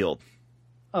Agents of S.H.I.E.L.D.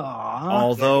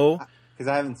 Although... Because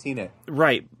I haven't seen it.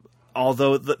 Right.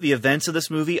 Although the events of this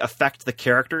movie affect the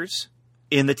characters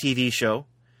in the TV show.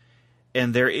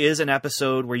 And there is an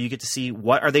episode where you get to see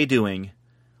what are they doing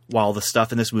while the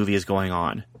stuff in this movie is going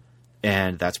on.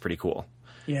 And that's pretty cool.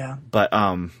 Yeah. But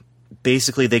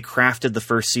basically they crafted the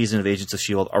first season of Agents of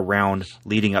S.H.I.E.L.D. around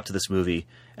leading up to this movie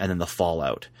and then the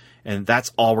fallout. And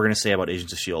that's all we're going to say about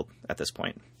Agents of S.H.I.E.L.D. at this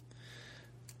point.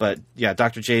 But yeah,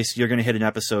 Dr. Jace, you're going to hit an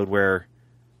episode where,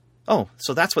 oh,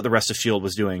 so that's what the rest of S.H.I.E.L.D.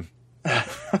 was doing.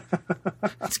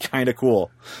 It's kind of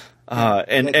cool.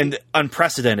 And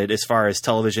unprecedented as far as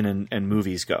television and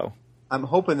movies go. I'm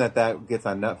hoping that gets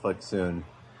on Netflix soon.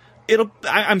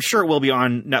 I'm sure it will be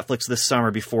on Netflix this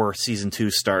summer before season 2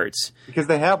 starts. Because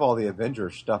they have all the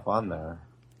Avengers stuff on there.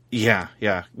 Yeah.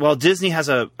 Well, Disney has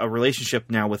a relationship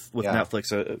now with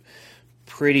Netflix, a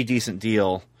pretty decent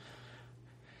deal.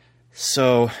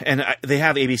 So, and they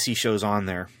have ABC shows on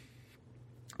there.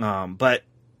 But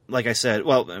like I said,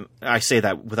 well, I say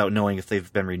that without knowing if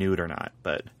they've been renewed or not.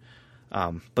 But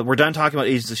we're done talking about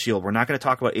Agents of S.H.I.E.L.D. We're not going to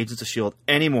talk about Agents of S.H.I.E.L.D.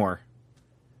 anymore,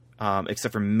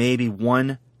 except for maybe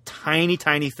one tiny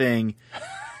thing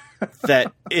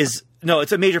that is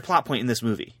it's a major plot point in this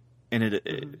movie,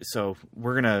 and so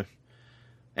we're gonna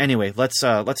anyway. Let's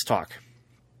talk.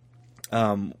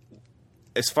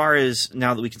 As far as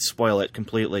now that we can spoil it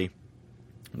completely,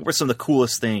 what were some of the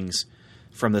coolest things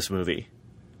from this movie?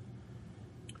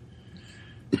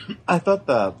 I thought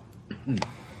the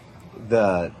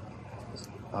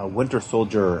Winter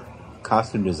Soldier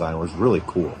costume design was really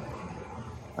cool.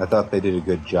 I thought they did a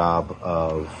good job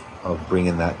of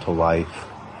bringing that to life.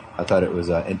 I thought it was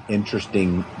an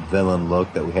interesting villain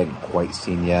look that we hadn't quite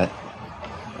seen yet.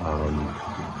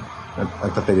 I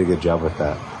thought they did a good job with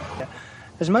that.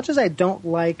 As much as I don't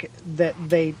like that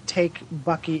they take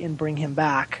Bucky and bring him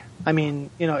back, I mean,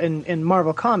 in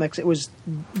Marvel Comics, it was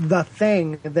the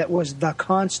thing that was the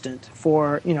constant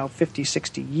for, 50,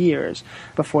 60 years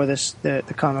before the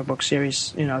comic book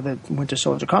series, the Winter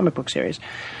Soldier comic book series.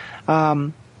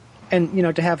 And,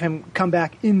 to have him come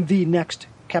back in the next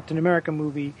Captain America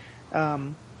movie,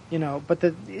 but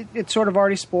it's sort of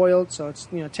already spoiled, so it's,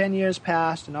 10 years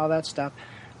past and all that stuff.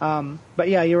 But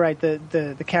yeah, you're right.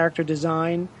 The character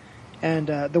design and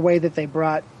the way that they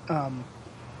brought,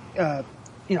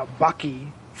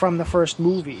 Bucky from the first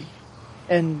movie,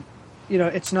 and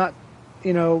it's not, a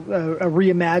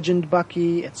reimagined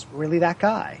Bucky. It's really that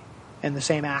guy and the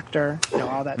same actor,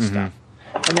 all that stuff.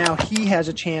 And now he has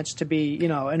a chance to be,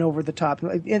 an over the top.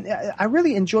 And I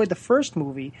really enjoyed the first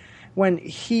movie when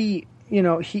he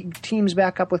teams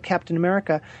back up with Captain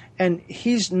America, and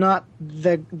he's not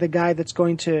the guy that's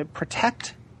going to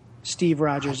protect Steve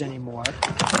Rogers anymore.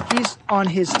 He's on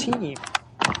his team.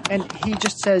 And he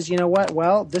just says, you know what?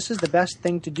 Well, this is the best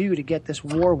thing to do to get this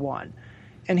war won.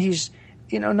 And he's,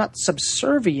 not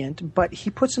subservient, but he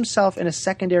puts himself in a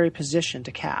secondary position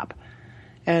to Cap.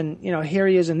 And, here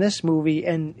he is in this movie,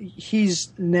 and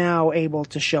he's now able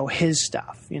to show his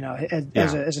stuff,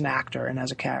 as an actor and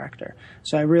as a character.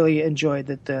 So I really enjoyed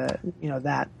that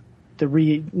not the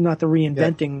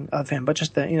reinventing of him, but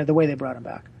just the way they brought him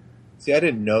back. See, I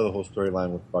didn't know the whole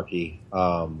storyline with Bucky.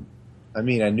 I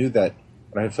knew that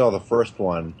when I saw the first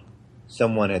one,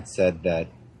 someone had said that,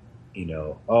 he's,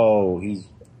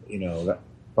 that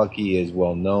Bucky is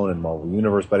well known in Marvel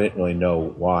Universe, but I didn't really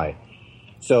know why.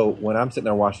 So when I'm sitting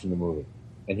there watching the movie,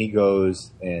 and he goes,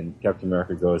 and Captain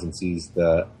America goes and sees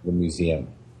the museum,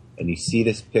 and you see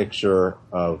this picture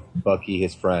of Bucky,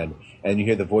 his friend, and you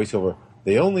hear the voiceover,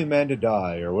 "The only man to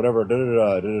die," or whatever, da da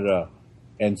da da da,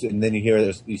 and then you hear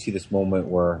this, you see this moment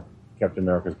where Captain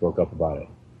America spoke up about it.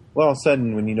 Well, all of a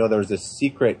sudden, when you know there's this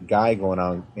secret guy going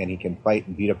on, and he can fight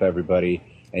and beat up everybody,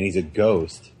 and he's a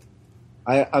ghost,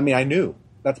 I mean, I knew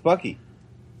that's Bucky.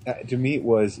 To me, it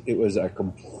was a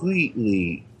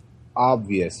completely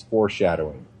obvious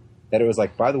foreshadowing. That it was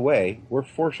like, by the way, we're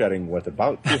foreshadowing what's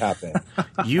about to happen.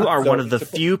 You are one of the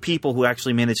few people who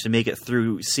actually managed to make it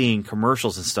through seeing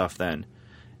commercials and stuff then.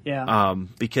 Yeah.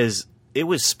 Because it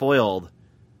was spoiled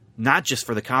not just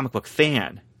for the comic book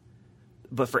fan,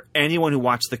 but for anyone who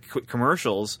watched the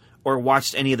commercials or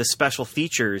watched any of the special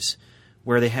features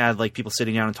where they had like people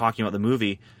sitting down and talking about the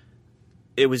movie.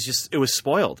 It was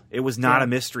spoiled. It was not a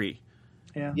mystery.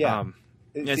 Yeah. Yeah.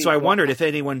 And so I wondered if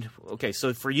anyone, okay,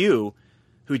 so for you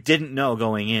who didn't know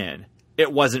going in, it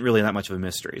wasn't really that much of a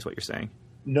mystery is what you're saying.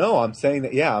 No, I'm saying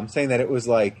that it was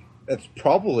like, that's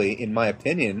probably, in my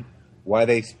opinion, why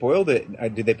they spoiled it.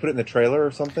 Did they put it in the trailer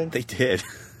or something? They did.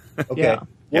 Okay. Yeah.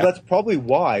 Well, that's probably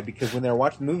why, because when they're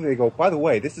watching the movie, they go, by the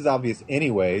way, this is obvious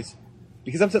anyways.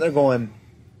 Because I'm sitting there going,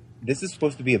 this is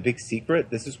supposed to be a big secret.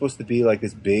 This is supposed to be like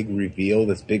this big reveal,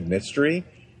 this big mystery.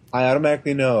 I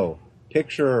automatically know.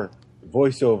 Picture,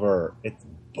 voiceover, it's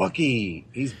Bucky.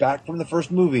 He's back from the first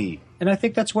movie. And I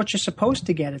think that's what you're supposed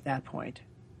to get at that point.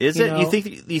 Is it?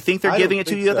 You think they're giving it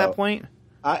to you at that point?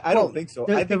 I don't think so. I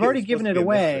think They've already given it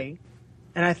away.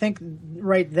 And I think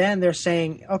right then they're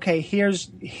saying, okay, here's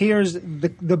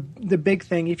the big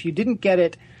thing. If you didn't get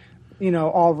it,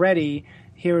 already,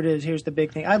 here it is. Here's the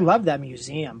big thing. I love that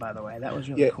museum, by the way. That was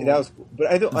really cool. That was cool. But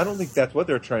I don't think that's what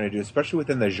they're trying to do, especially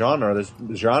within the genre.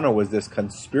 The genre was this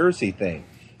conspiracy thing.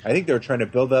 I think they were trying to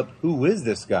build up who is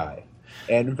this guy.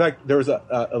 And in fact, there was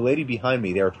a lady behind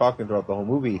me. They were talking throughout the whole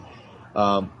movie.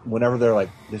 Whenever they're like,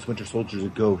 this Winter Soldier's a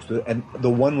ghost, and the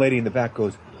one lady in the back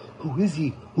goes, "Who is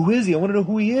he? Who is he? I want to know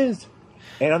who he is."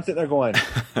 And I'm sitting there going,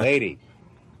 "Lady,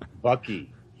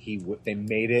 Bucky." They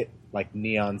made it like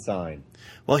neon sign.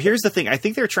 Well, here's the thing. I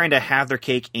think they're trying to have their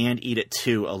cake and eat it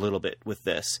too a little bit with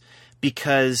this,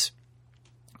 because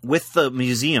with the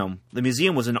museum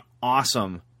was an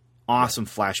awesome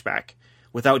flashback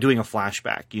without doing a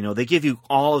flashback. They give you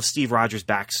all of Steve Rogers'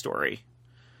 backstory.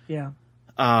 Yeah.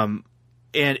 And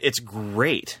it's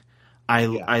great.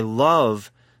 I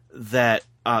love that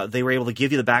they were able to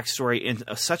give you the backstory in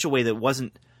such a way that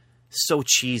wasn't so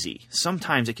cheesy.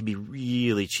 Sometimes it can be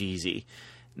really cheesy.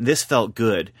 This felt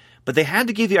good, but they had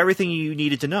to give you everything you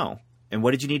needed to know. And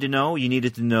what did you need to know? You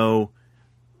needed to know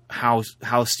how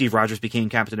Steve Rogers became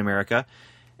Captain America,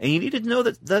 and you needed to know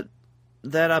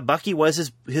that Bucky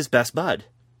was his best bud.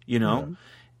 Mm-hmm.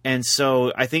 And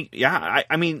so I think,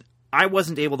 I mean, I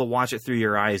wasn't able to watch it through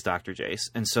your eyes, Dr. Jace,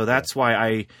 and so that's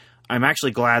why I'm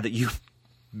actually glad that you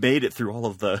made it through all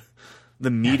of the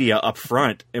media up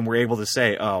front and were able to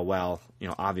say, oh, well,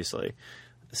 obviously.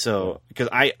 So, because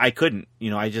I couldn't,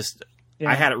 I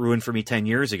had it ruined for me 10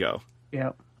 years ago.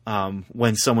 Yeah.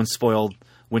 When someone spoiled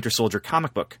Winter Soldier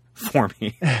comic book for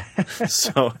me.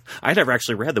 So I never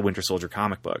actually read the Winter Soldier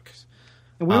comic book.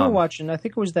 And we were watching, I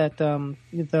think it was that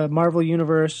the Marvel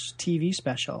Universe TV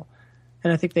special.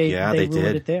 And I think they ruined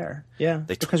did. it there. Yeah.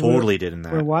 They totally did in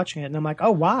that. We were watching it, and I'm like, oh,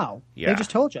 wow. Yeah. They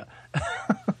just told you.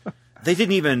 They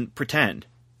didn't even pretend.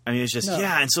 I mean, it's just,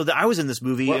 and so I was in this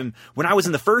movie, and when I was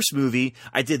in the first movie,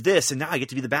 I did this, and now I get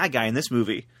to be the bad guy in this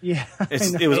movie. Yeah.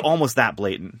 It was almost that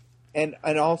blatant. And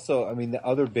also, I mean, the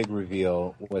other big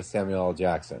reveal was Samuel L.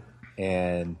 Jackson.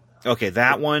 And okay,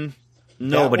 that one,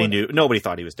 nobody knew. Nobody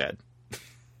thought he was dead.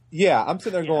 Yeah, I'm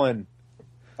sitting there going,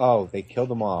 oh, they killed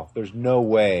him off. There's no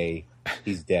way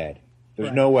he's dead.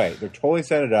 There's no way. They're totally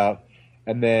set it up.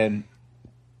 And then,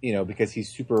 because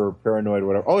he's super paranoid or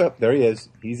whatever. Oh, yep, there he is.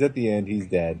 He's at the end. He's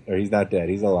dead. Or he's not dead.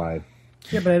 He's alive.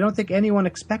 Yeah, but I don't think anyone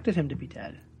expected him to be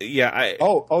dead. Yeah.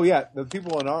 Oh, yeah. The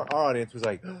people in our audience was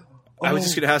like, I was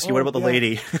just going to ask you, what about the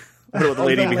lady? What about the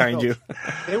lady behind you?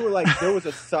 They were like, there was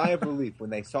a sigh of relief when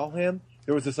they saw him.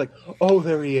 There was this like, oh,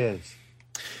 there he is.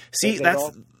 See,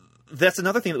 that's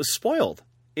another thing that was spoiled,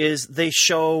 is they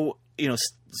show,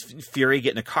 Fury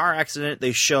get in a car accident.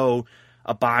 They show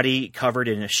a body covered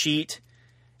in a sheet.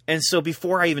 And so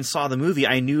before I even saw the movie,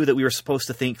 I knew that we were supposed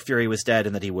to think Fury was dead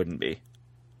and that he wouldn't be.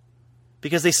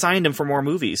 Because they signed him for more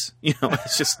movies.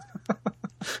 It's just,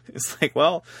 it's like,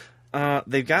 well,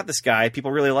 they've got this guy.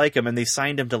 People really like him, and they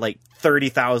signed him to like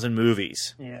 30,000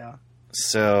 movies. Yeah.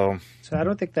 So I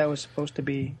don't think that was supposed to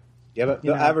be. Yeah, but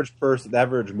the average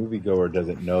moviegoer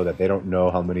doesn't know that. They don't know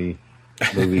how many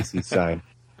movies he signed.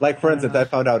 Like, for instance, I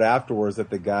found out afterwards that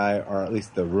the guy, or at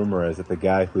least the rumor is that the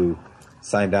guy who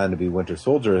signed on to be Winter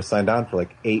Soldier is signed on for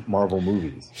like 8 Marvel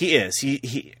movies. He is.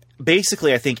 He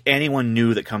basically, I think anyone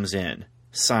new that comes in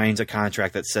signs a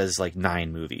contract that says like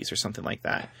 9 movies or something like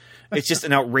that. It's just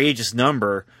an outrageous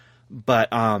number, but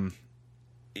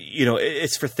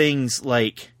it's for things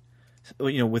like,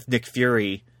 with Nick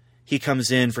Fury, he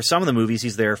comes in for some of the movies.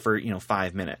 He's there for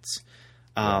 5 minutes.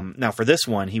 Now for this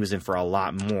one, he was in for a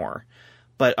lot more.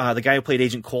 But the guy who played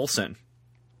Agent Coulson,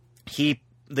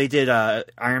 they did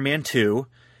Iron Man 2,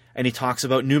 and he talks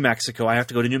about New Mexico. I have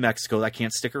to go to New Mexico. I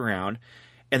can't stick around.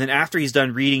 And then after he's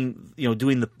done reading,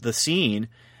 doing the scene,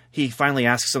 he finally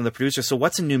asks some of the producers, so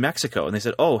what's in New Mexico? And they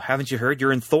said, oh, haven't you heard?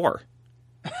 You're in Thor.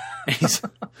 And he's,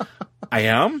 I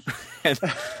am? And,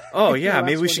 oh, yeah,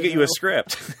 maybe we should get you a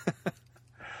script.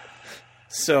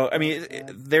 So, I mean,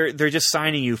 they're just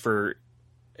signing you for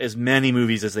as many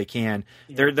movies as they can.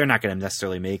 Yeah. They're not going to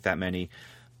necessarily make that many.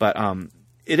 But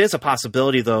it is a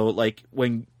possibility, though, like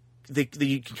when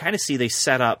you can kind of see they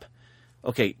set up,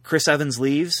 okay, Chris Evans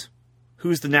leaves.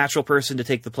 Who's the natural person to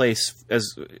take the place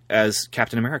as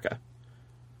Captain America?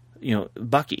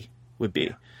 Bucky would be.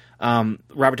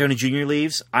 Robert Downey Jr.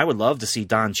 leaves. I would love to see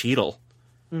Don Cheadle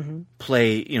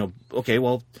play. Okay,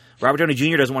 well, Robert Downey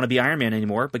Jr. doesn't want to be Iron Man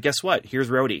anymore, but guess what? Here's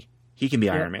Rhodey. He can be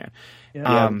Iron Man.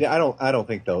 Yeah. I don't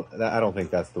think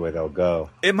that's the way they'll go.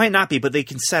 It might not be, but they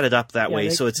can set it up that way,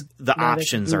 so it's the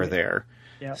options are there.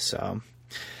 Yeah. So,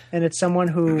 and it's someone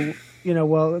who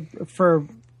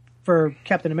for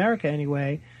Captain America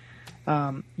anyway,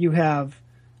 you have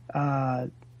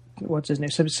what's his name,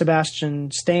 Sebastian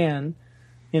Stan,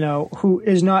 who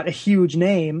is not a huge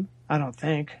name. I don't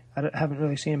think. I haven't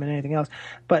really seen him in anything else.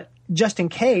 But just in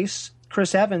case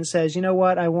Chris Evans says, you know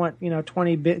what, I want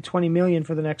 20 million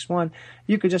for the next one,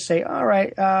 you could just say, all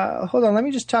right, hold on, let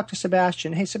me just talk to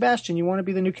Sebastian. Hey, Sebastian, you want to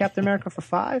be the new Captain America for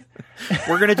 5?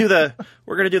 We're gonna do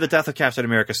the Death of Captain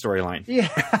America storyline. Yeah.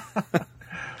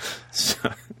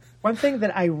 One thing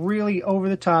that I really over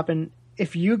the top, and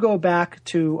if you go back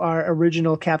to our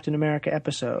original Captain America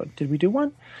episode, did we do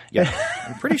one? Yeah,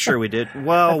 I'm pretty sure we did.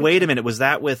 Well, wait a minute. Was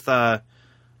that with that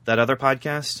other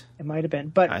podcast? It might have been.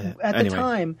 But at the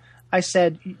time, I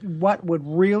said what would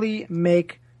really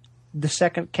make the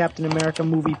second Captain America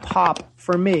movie pop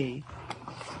for me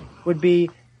would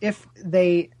be if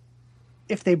they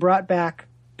brought back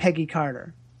Peggy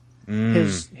Carter.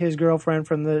 His girlfriend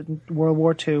from the World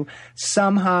War II,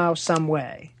 somehow, some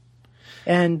way.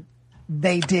 And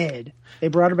they did. They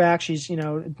brought her back. She's,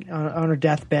 on her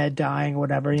deathbed, dying or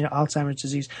whatever, Alzheimer's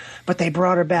disease. But they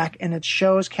brought her back, and it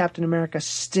shows Captain America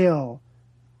still.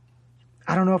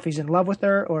 I don't know if he's in love with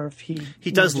her or if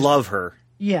he does love her.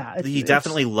 Yeah. He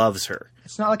definitely loves her.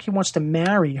 It's not like he wants to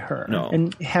marry her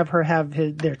and have her have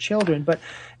their children, but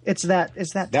it's that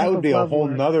would be a whole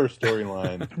nother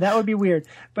storyline. That would be weird.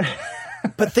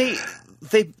 But they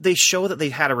show that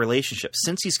they've had a relationship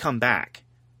since he's come back.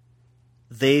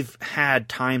 They've had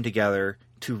time together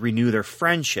to renew their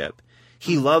friendship.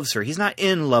 He loves her. He's not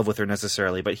in love with her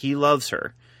necessarily, but he loves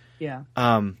her. Yeah.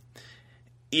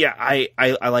 Yeah,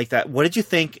 I like that. What did you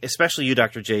think, especially you,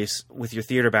 Dr. Jace, with your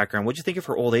theater background, what did you think of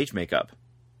her old age makeup?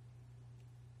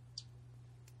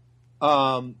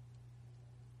 Because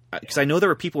I know there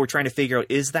were people who were trying to figure out,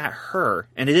 is that her?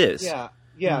 And it is.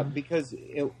 Yeah, because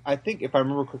I think if I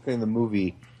remember correctly in the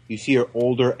movie, you see her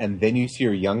older and then you see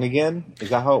her young again. Is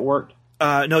that how it worked?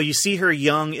 No, you see her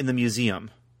young in the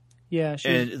museum. Yeah,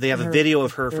 and they have a video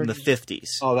of her from the 50s.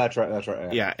 Oh, that's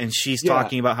right. Yeah, and she's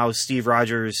talking about how Steve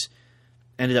Rogers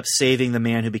ended up saving the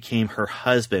man who became her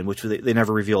husband, which they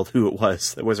never revealed who it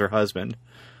was that was her husband.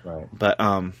 Right. But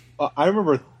I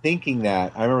remember thinking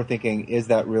that. I remember thinking, is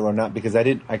that real or not? Because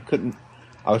I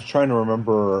was trying to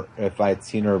remember if I had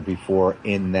seen her before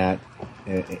in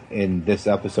this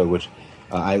episode, which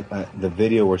the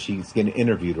video where she's getting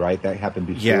interviewed, right? That happened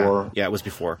before. Yeah, it was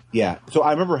before. Yeah. So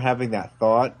I remember having that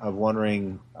thought of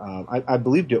wondering. I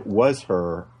believed it was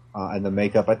her and the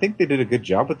makeup. I think they did a good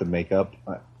job with the makeup.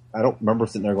 I don't remember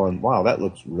sitting there going, "Wow, that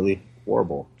looks really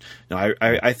horrible." No,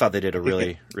 I thought they did a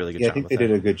really good job. Yeah, I think they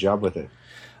did a good job with it.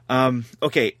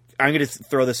 Okay, I'm going to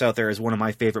throw this out there as one of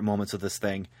my favorite moments of this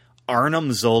thing.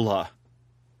 Arnim Zola.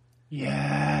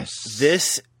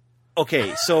 Yes.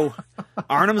 Okay, so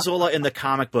Arnim Zola in the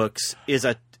comic books is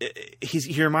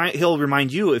he'll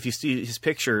remind you, if you see his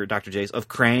picture, Dr. Jace, of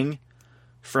Krang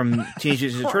from Teenage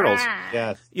Mutant Ninja Turtles.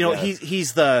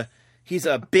 Yes. He's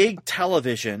a big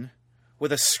television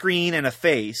with a screen and a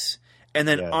face, and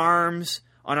then arms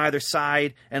on either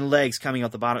side and legs coming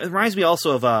out the bottom. It reminds me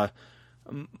also of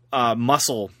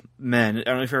Muscle Men. I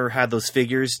don't know if you ever had those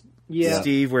figures,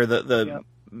 Steve, where the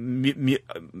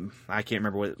I can't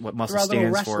remember what muscle They're all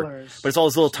little stands for, wrestlers. but it's all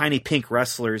those little tiny pink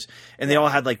wrestlers, and they all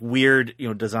had like weird,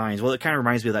 designs. Well, it kind of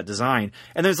reminds me of that design.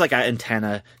 And there's like an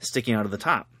antenna sticking out of the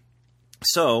top.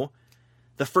 So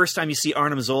the first time you see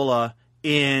Arnim Zola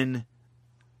in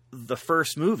the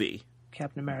first movie,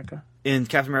 Captain America,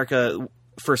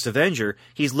 First Avenger,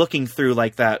 he's looking through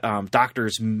like that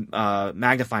doctor's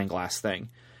magnifying glass thing.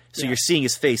 So you're seeing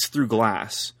his face through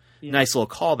glass. Yeah. Nice little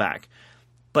callback.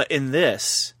 But in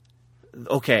this,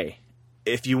 okay,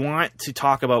 if you want to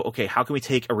talk about, okay, how can we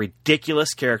take a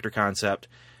ridiculous character concept,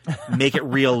 make it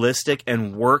realistic,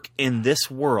 and work in this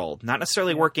world, not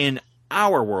necessarily work in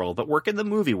our world, but work in the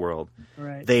movie world.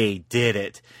 Right. They did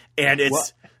it. And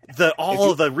it's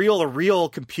all of the reel-to-reel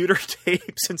computer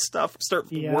tapes and stuff start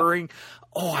whirring.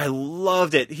 Oh, I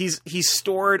loved it. He's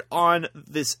stored on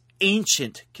this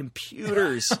ancient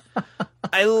computers.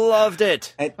 I loved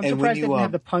it. I'm surprised they didn't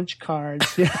have the punch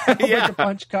cards. The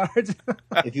punch cards.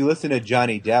 If you listen to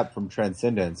Johnny Depp from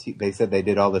Transcendence, they said they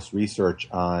did all this research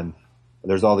on.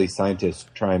 There's all these scientists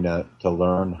trying to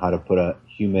learn how to put a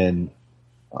human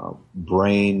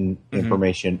brain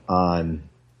information on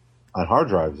hard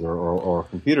drives or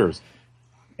computers,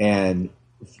 and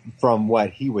from what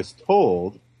he was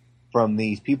told from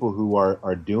these people who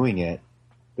are doing it,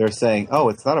 they're saying, oh,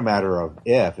 it's not a matter of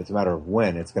if, it's a matter of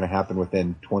when. It's going to happen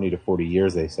within 20 to 40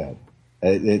 years, they said.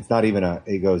 It's not even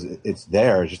it's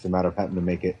there. It's just a matter of having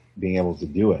to being able to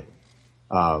do it.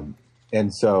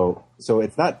 And so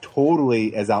it's not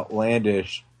totally as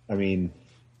outlandish. I mean,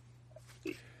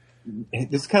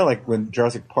 this is kind of like when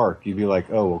Jurassic Park, you'd be like,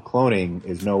 oh, well, cloning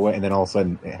is no way. And then all of a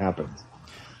sudden it happens.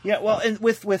 Yeah. Well, and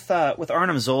with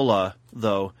Arnim Zola,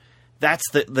 though, that's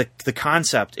the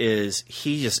concept is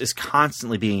he just is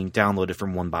constantly being downloaded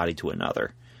from one body to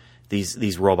another.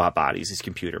 These robot bodies, these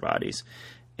computer bodies.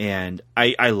 And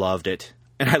I loved it.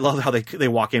 And I love how they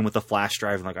walk in with the flash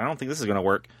drive and like, I don't think this is going to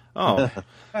work. Oh,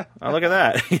 look at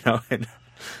that. And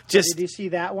just, did you see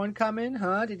that one coming?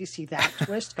 Huh? Did you see that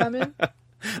twist coming?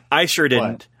 I sure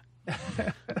didn't.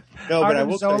 No, but I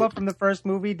will Zola from the first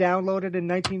movie downloaded in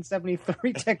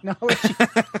 1973 technology.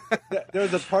 There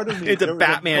was a part of me into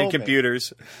Batman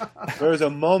computers. There was a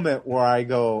moment where I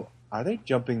go, "Are they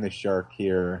jumping the shark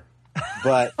here?"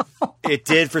 But it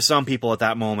did for some people at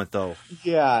that moment, though.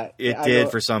 Yeah, it did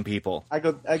for some people. I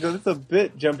go. It's a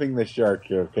bit jumping the shark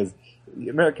here because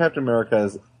Captain America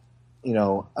is,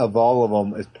 of all of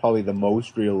them, is probably the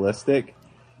most realistic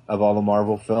of all the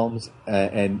Marvel films,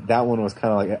 and that one was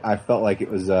kind of like, I felt like it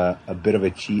was a bit of a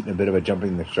cheat and a bit of a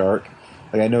jumping the shark.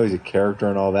 Like, I know he's a character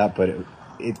and all that, but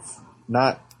it's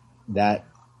not that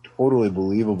totally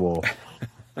believable.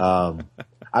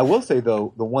 I will say,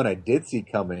 though, the one I did see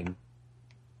coming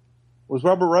was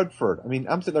Robert Redford. I mean,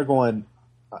 I'm sitting there going,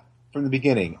 from the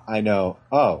beginning, I know,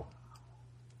 oh,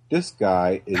 this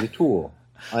guy is a tool.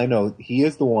 I know he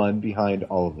is the one behind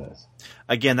all of this.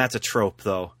 Again, that's a trope,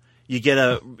 though. You get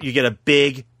a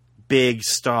big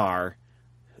star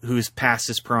who's past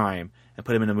his prime and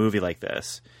put him in a movie like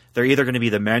this. They're either going to be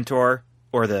the mentor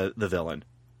or the villain.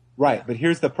 Right, but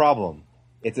here's the problem.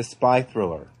 It's a spy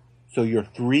thriller. So your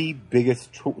three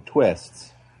biggest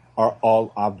twists are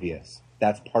all obvious.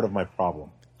 That's part of my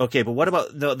problem. Okay, but what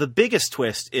about the biggest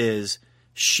twist is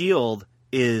S.H.I.E.L.D.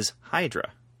 is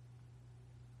Hydra.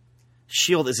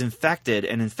 S.H.I.E.L.D. is infected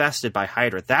and infested by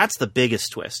Hydra. That's the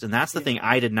biggest twist, and that's the thing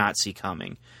I did not see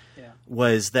coming,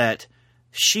 was that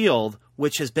S.H.I.E.L.D.,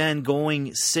 which has been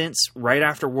going since right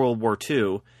after World War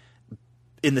II,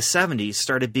 in the 70s,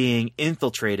 started being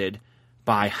infiltrated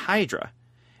by Hydra.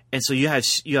 And so you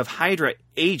have Hydra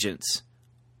agents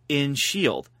in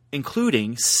S.H.I.E.L.D.,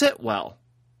 including Sitwell.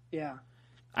 Yeah.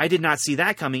 I did not see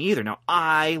that coming either. Now,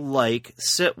 I like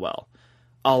Sitwell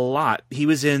a lot. He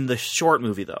was in the short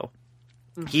movie, though.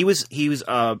 He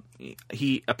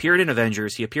appeared in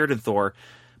Avengers, he appeared in Thor,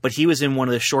 but he was in one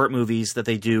of the short movies that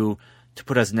they do to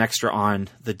put as an extra on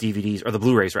the DVDs, or the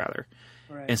Blu-rays rather.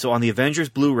 Right. And so on the Avengers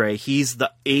Blu-ray, he's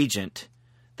the agent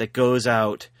that goes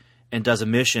out and does a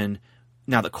mission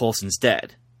now that Coulson's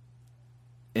dead.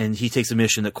 And he takes a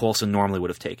mission that Coulson normally would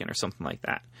have taken or something like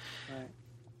that. Right.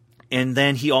 And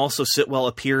then he also, Sitwell,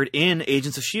 appeared in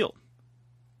Agents of S.H.I.E.L.D.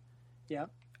 Yeah.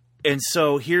 And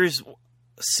so here's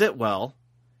Sitwell.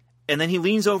 And then he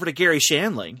leans over to Gary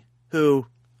Shandling, who,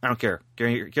 I don't care.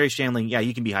 Gary Shandling, yeah,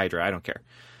 you can be Hydra. I don't care.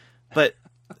 But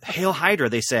Hail Hydra,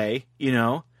 they say,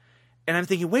 And I'm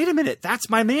thinking, wait a minute, that's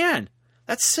my man.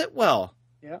 That's Sitwell.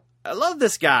 Yeah. I love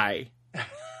this guy.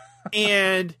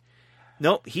 And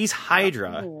nope, he's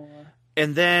Hydra. Oh.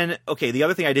 And then, okay, the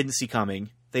other thing I didn't see coming,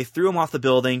 they threw him off the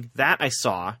building. That I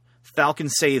saw. Falcon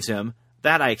saves him.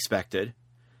 That I expected.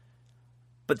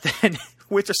 But then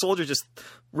Winter Soldier just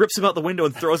rips him out the window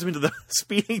and throws him into the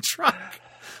speeding truck.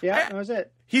 Yeah, that was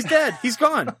it. He's dead. He's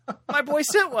gone. My boy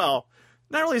Sitwell.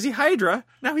 Not only is he Hydra,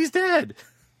 now he's dead.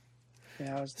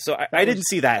 Yeah, so I didn't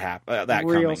see that happen. That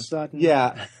real coming. sudden.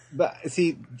 Yeah, but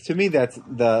see, to me, that's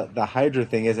the Hydra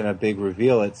thing isn't a big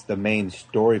reveal. It's the main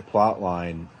story plot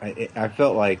line. I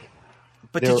felt like.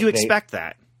 But did you expect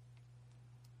that?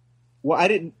 Well, I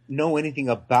didn't know anything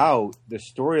about the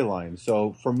storyline.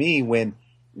 So for me, when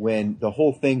the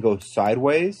whole thing goes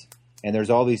sideways and there's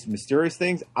all these mysterious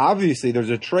things, obviously there's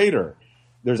a traitor.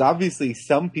 There's obviously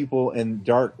some people in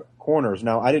dark corners.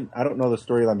 Now, I don't know the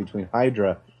storyline between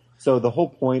Hydra. So the whole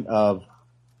point of,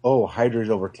 Hydra's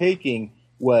overtaking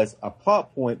was a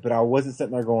plot point, but I wasn't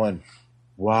sitting there going,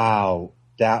 wow,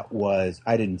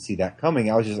 I didn't see that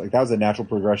coming. I was just like, that was a natural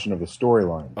progression of the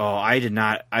storyline. Oh, I did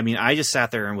not. I mean, I just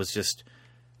sat there and was just,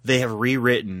 they have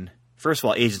rewritten, first of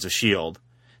all, Agents of S.H.I.E.L.D.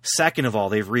 Second of all,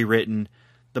 they've rewritten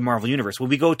the Marvel Universe. When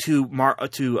we go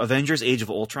to Avengers Age of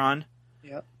Ultron,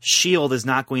 yep. S.H.I.E.L.D. is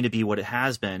not going to be what it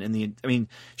has been.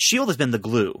 S.H.I.E.L.D. has been the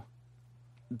glue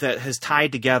that has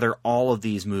tied together all of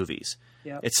these movies.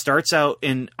 Yep. It starts out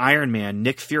in Iron Man.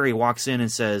 Nick Fury walks in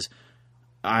and says,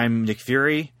 I'm Nick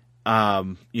Fury.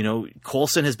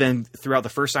 Coulson has been throughout the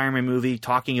first Iron Man movie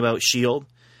talking about S.H.I.E.L.D.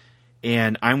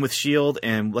 and I'm with S.H.I.E.L.D.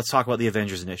 and let's talk about the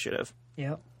Avengers Initiative.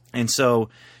 Yep. And so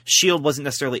S.H.I.E.L.D. wasn't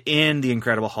necessarily in the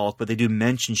Incredible Hulk, but they do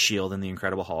mention S.H.I.E.L.D. in the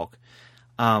Incredible Hulk.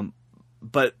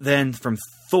 But then from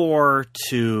Thor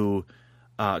to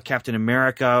Captain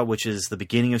America, which is the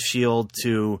beginning of S.H.I.E.L.D.,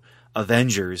 to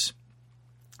Avengers,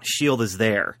 S.H.I.E.L.D. is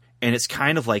there. And it's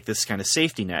kind of like this kind of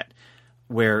safety net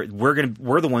where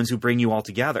we're the ones who bring you all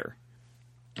together.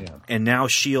 Yeah. And now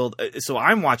S.H.I.E.L.D. So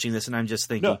I'm watching this and I'm just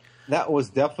thinking, no, that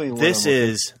was definitely this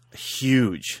is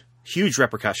huge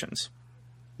repercussions.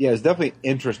 Yeah, it's definitely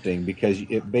interesting because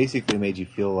it basically made you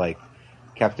feel like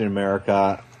Captain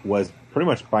America was pretty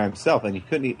much by himself, and you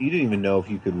didn't even know if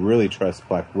you could really trust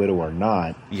Black Widow or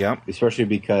not. Yep. Especially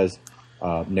because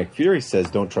Nick Fury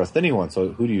says, "Don't trust anyone."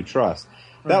 So who do you trust?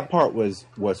 Right. That part was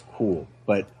cool,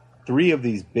 but 3 of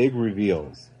these big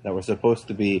reveals that were supposed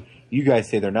to be, you guys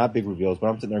say they're not big reveals, but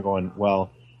I'm sitting there going,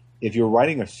 well, if you're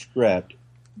writing a script,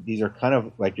 these are kind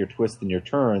of like your twists and your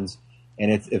turns,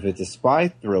 and if it's a spy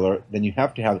thriller, then you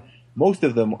have to have, most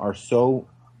of them are so,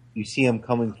 you see them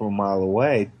coming from a mile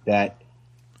away that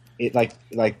it, like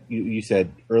you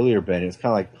said earlier, Ben, it's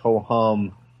kind of like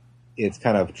ho-hum, it's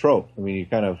kind of trope. I mean,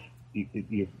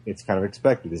 it's kind of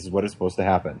expected. This is what is supposed to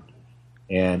happen.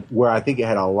 And where I think it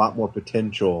had a lot more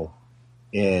potential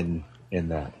in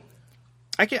that.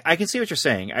 I can see what you're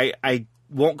saying. I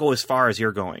won't go as far as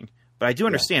you're going, but I do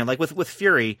understand. Yeah. Like with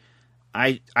Fury,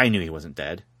 I knew he wasn't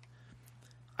dead.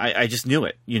 I just knew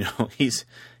it. He's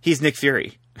Nick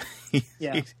Fury.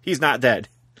 He's not dead.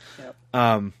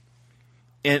 Yep.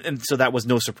 And so that was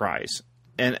no surprise.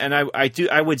 And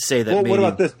I would say that. Well, maybe, what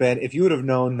about this, Ben? If you would have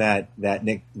known that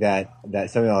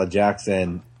Samuel L.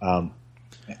 Jackson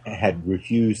had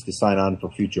refused to sign on for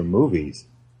future movies,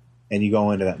 and you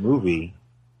go into that movie.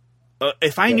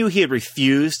 If I knew he had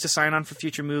refused to sign on for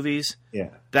future movies, yeah,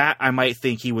 that I might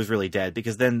think he was really dead,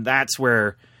 because then that's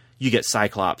where you get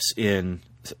Cyclops in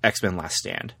X-Men Last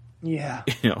Stand. Yeah.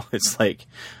 It's like,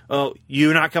 oh,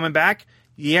 you're not coming back?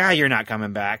 Yeah, you're not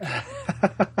coming back.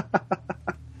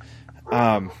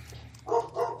 And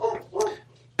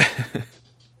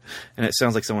it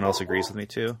sounds like someone else agrees with me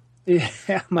too.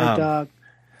 Yeah, my dog.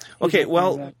 Okay,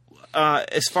 well,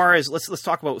 as far as let's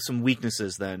talk about some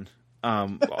weaknesses then.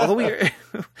 Although okay,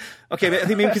 I think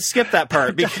maybe we could skip that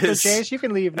part because Chase, you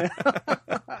can leave now.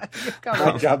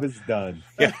 My job is done.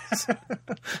 Yes.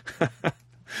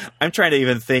 I'm trying to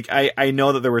even think. I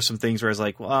know that there were some things where I was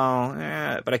like, well,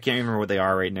 but I can't remember what they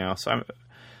are right now. So,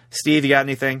 Steve, you got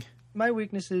anything? My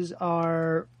weaknesses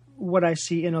are what I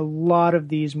see in a lot of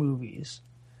these movies,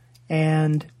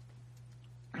 and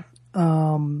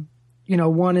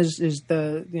one is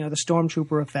the the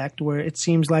stormtrooper effect, where it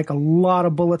seems like a lot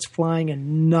of bullets flying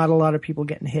and not a lot of people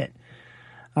getting hit.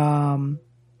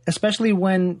 Especially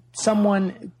when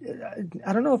someone,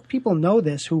 I don't know if people know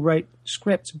this who write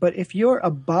scripts, but if you're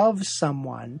above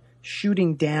someone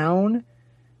shooting down,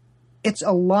 it's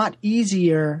a lot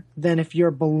easier than if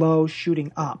you're below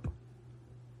shooting up.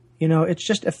 It's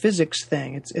just a physics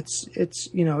thing. It's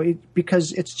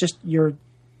because it's just your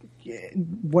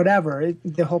whatever,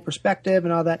 the whole perspective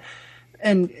and all that.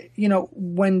 And,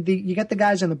 when you get the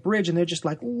guys on the bridge and they're just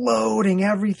like loading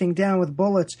everything down with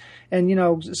bullets, and,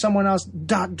 someone else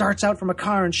darts out from a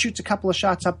car and shoots a couple of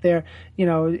shots up there,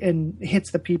 and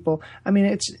hits the people. I mean,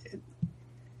 it's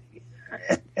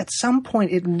at some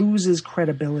point it loses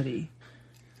credibility.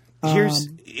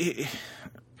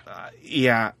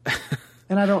 Yeah.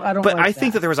 And I don't. But like I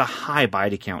think that there was a high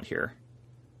body count here.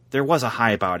 There was a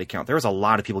high body count. There was a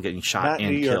lot of people getting shot Not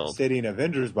and New York killed. City and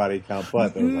Avengers body count,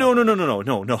 but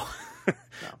No.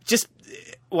 Just,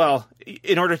 well,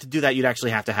 in order to do that, you'd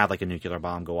actually have to have like a nuclear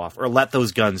bomb go off, or let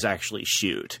those guns actually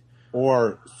shoot.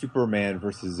 Or Superman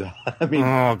versus. I mean,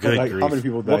 oh, good like, grief. How many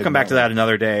people died? We'll come back to that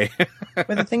another day.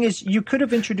 But the thing is, you could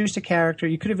have introduced a character.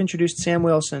 You could have introduced Sam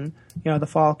Wilson, the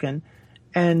Falcon,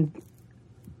 and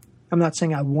I'm not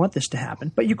saying I want this to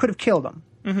happen, but you could have killed him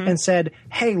and said,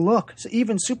 "Hey, look, so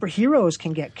even superheroes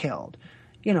can get killed."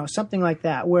 Something like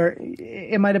that, where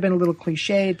it might have been a little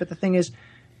cliched, but the thing is,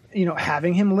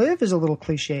 having him live is a little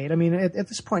cliched. I mean, at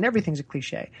this point, everything's a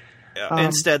cliche.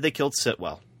 Instead, they killed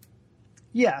Sitwell.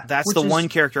 Yeah, that's the one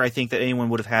character I think that anyone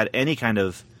would have had any kind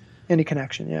of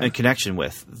connection,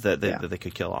 with that they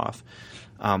could kill off.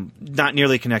 Not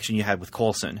nearly a connection you had with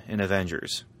Coulson in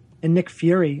Avengers. And Nick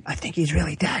Fury, I think he's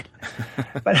really dead.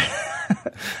 But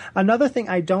another thing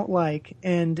I don't like,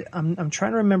 and I'm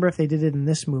trying to remember if they did it in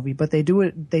this movie, but they do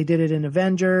it. They did it in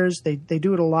Avengers. They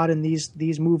do it a lot in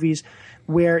these movies,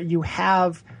 where you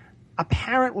have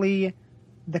apparently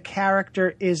the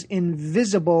character is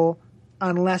invisible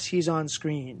unless he's on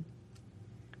screen.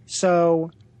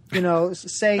 So,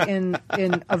 say in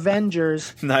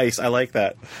Avengers. Nice, I like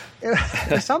that.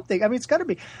 Something. I mean, it's got to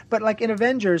be. But like in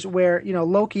Avengers, where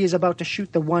Loki is about to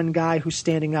shoot the one guy who's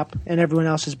standing up, and everyone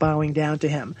else is bowing down to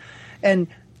him, and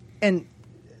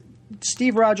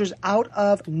Steve Rogers, out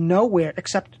of nowhere,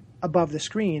 except above the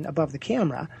screen, above the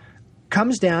camera,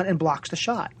 comes down and blocks the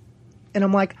shot. And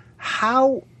I'm like,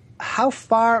 how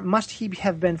far must he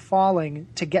have been falling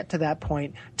to get to that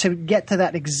point, to get to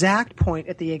that exact point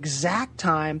at the exact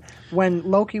time when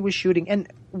Loki was shooting?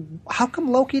 And how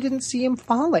come Loki didn't see him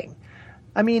falling?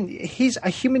 I mean, he's a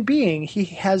human being.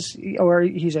 He's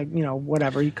a,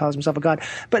 whatever, he calls himself a god.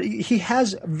 But he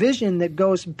has vision that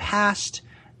goes past,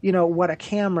 what a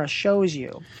camera shows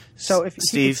you. So if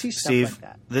he could see stuff like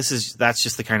that. That's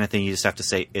just the kind of thing you just have to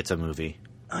say, it's a movie.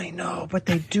 I know, but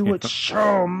they do it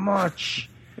so much.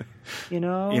 To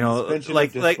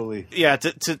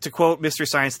quote Mystery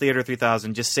Science Theater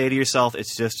 3000, just say to yourself,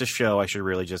 it's just a show. I should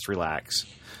really just relax.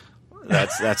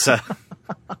 That's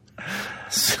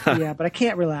yeah, but I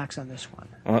can't relax on this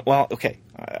one. Well, okay.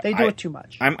 They do it too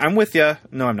much. I'm with you.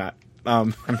 No, I'm not.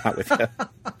 I'm not with you.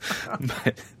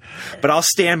 but I'll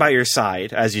stand by your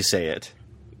side as you say it,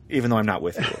 even though I'm not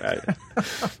with you.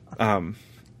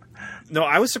 No,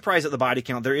 I was surprised at the body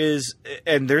count. There's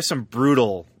some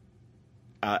brutal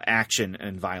action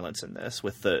and violence in this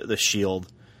with the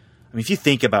shield. I mean, if you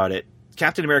think about it,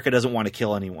 Captain America doesn't want to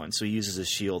kill anyone, so he uses his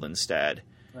shield instead.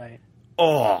 Right.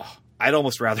 Oh, I'd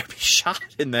almost rather be shot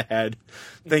in the head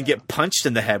than get punched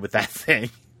in the head with that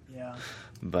thing. Yeah.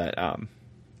 But I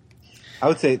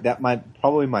would say that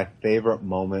probably my favorite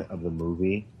moment of the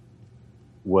movie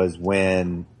was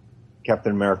when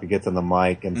Captain America gets on the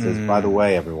mic and says, "By the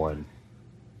way, everyone,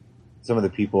 some of the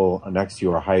people next to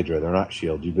you are Hydra. They're not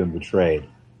S.H.I.E.L.D. You've been betrayed.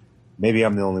 Maybe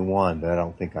I'm the only one, but I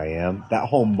don't think I am." That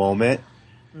whole moment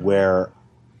where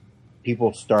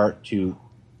people start to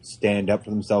stand up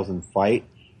for themselves and fight,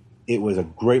 it was a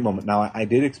great moment. Now, I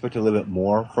did expect a little bit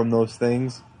more from those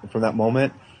things, from that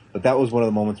moment, but that was one of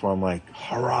the moments where I'm like,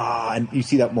 hurrah! And you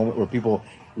see that moment where people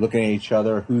looking at each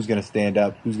other, who's going to stand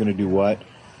up, who's going to do what.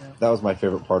 That was my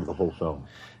favorite part of the whole film.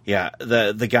 Yeah,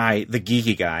 the guy, the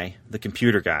geeky guy, the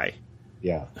computer guy.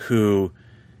 Yeah. Who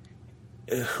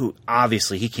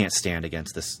obviously he can't stand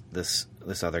against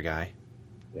this other guy.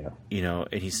 Yeah.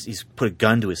 And he's put a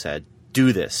gun to his head.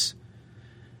 Do this.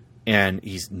 And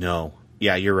no.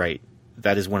 Yeah, you're right.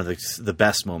 That is one of the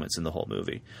best moments in the whole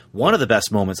movie. One of the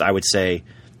best moments, I would say,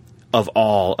 of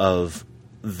all of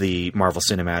the Marvel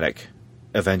Cinematic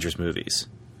Avengers movies.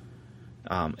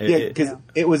 Because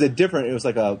it was it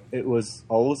was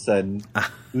all of a sudden,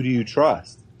 who do you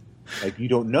trust? Like, you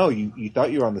don't know. You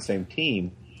thought you were on the same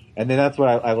team. And then that's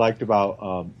what I liked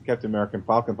about Captain America and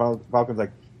Falcon. Falcon's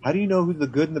like, how do you know who's the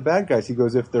good and the bad guys? He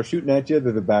goes, if they're shooting at you,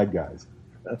 they're the bad guys.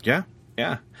 Yeah.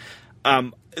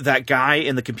 That guy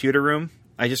in the computer room,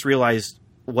 I just realized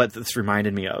what this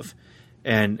reminded me of.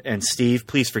 And Steve,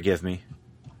 please forgive me.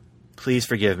 Please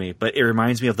forgive me. But it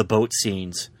reminds me of the boat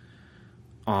scenes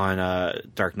on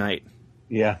Dark Knight.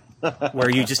 Yeah. Where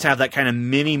you just have that kind of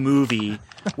mini movie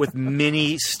with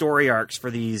mini story arcs for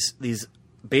these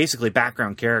basically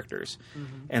background characters.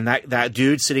 Mm-hmm. And that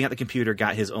dude sitting at the computer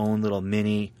got his own little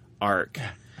mini arc.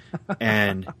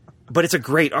 But it's a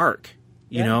great arc,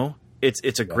 you know?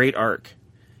 It's a great arc.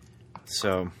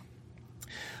 So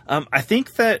I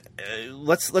think that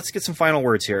let's get some final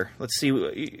words here. Let's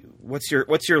see what's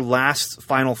your last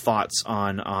final thoughts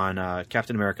on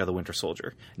Captain America: The Winter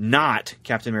Soldier, not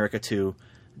Captain America 2: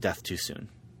 Death Too Soon.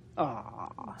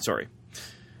 Sorry,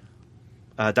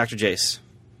 Dr. Jace.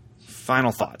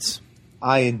 Final thoughts.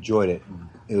 I enjoyed it.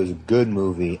 It was a good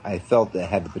movie. I felt it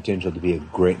had the potential to be a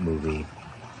great movie,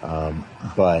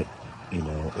 but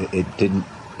it didn't.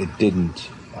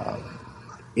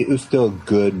 It was still a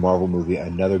good Marvel movie,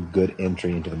 another good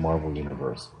entry into the Marvel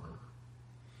universe.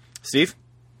 Steve?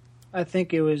 I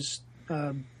think it was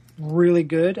really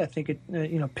good. I think it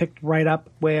picked right up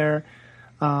where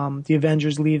the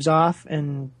Avengers leaves off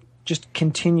and just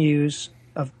continues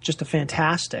of just a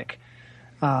fantastic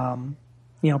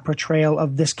portrayal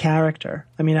of this character.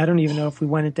 I mean, I don't even know if we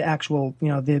went into actual,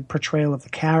 the portrayal of the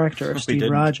character of Steve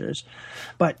Rogers,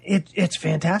 but it's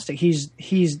fantastic. He's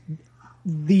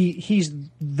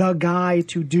the guy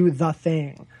to do the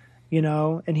thing,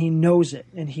 and he knows it,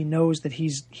 and he knows that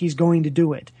he's going to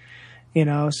do it,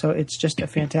 so it's just a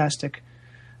fantastic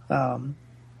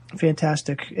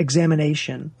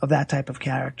examination of that type of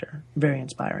character. Very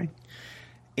inspiring.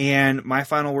 And my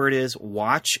final word is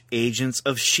watch Agents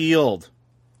of S.H.I.E.L.D.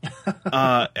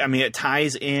 I mean, it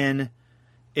ties in.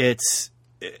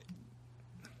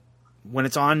 When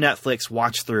it's on Netflix,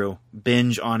 watch through,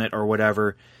 binge on it or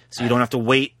whatever, so you don't have to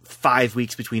wait 5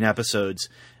 weeks between episodes,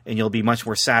 and you'll be much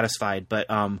more satisfied. But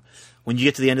when you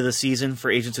get to the end of the season for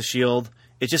Agents of S.H.I.E.L.D.,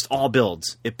 it just all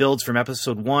builds. It builds from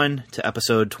episode 1 to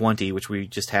episode 20, which we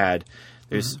just had.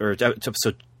 We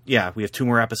have 2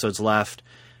 more episodes left.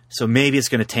 So maybe it's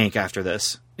going to tank after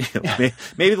this.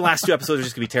 Maybe the last 2 episodes are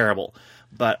just going to be terrible.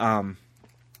 But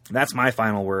that's my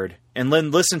final word. And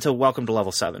then listen to Welcome to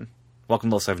Level 7.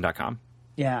 WelcomeToLevel7.com.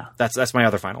 Yeah. That's my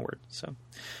other final word. So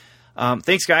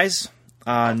thanks, guys.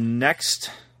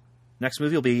 Next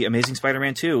movie will be Amazing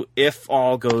Spider-Man 2, if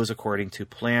all goes according to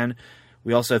plan.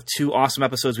 We also have 2 awesome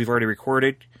episodes we've already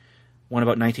recorded. One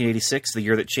about 1986, the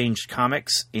year that changed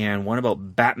comics, and one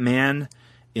about Batman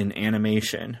in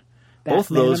animation.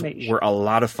 Both of those were a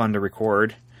lot of fun to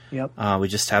record. Yep. We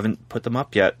just haven't put them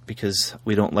up yet because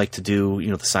we don't like to do,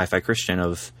 the Sci-Fi Christian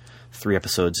of 3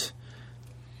 episodes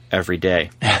every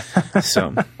day.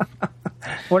 So,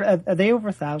 what are they over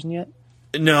 1,000 yet?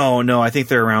 No, I think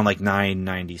they're around like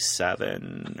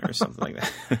 997 or something like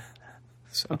that.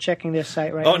 So. I'm checking their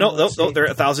site right now. No, they're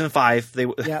 1,005.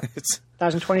 It's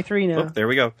 1,023 now. There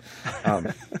we go.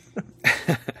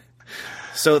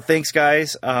 So thanks,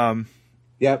 guys.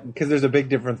 Yeah, because there's a big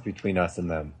difference between us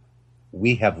and them.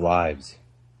 We have lives.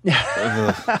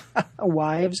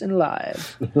 Wives and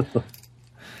lives.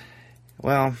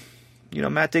 Well,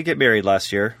 Matt did get married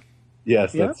last year.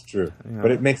 Yes, that's true.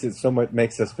 But it makes us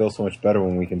feel so much better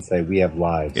when we can say we have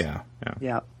lives. Yeah.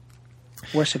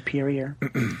 We're superior.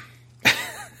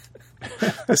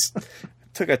 This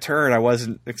took a turn I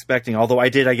wasn't expecting, although I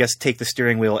did, I guess, take the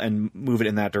steering wheel and move it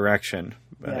in that direction.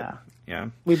 But, yeah.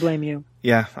 We blame you.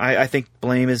 Yeah, I think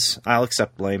I'll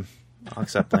accept blame.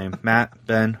 Matt,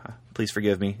 Ben, please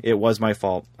forgive me. It was my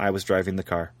fault. I was driving the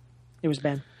car. It was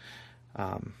Ben.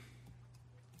 Oh,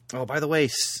 by the way,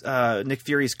 Nick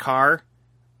Fury's car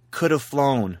could have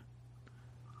flown,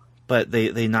 but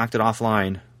they knocked it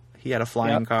offline. He had a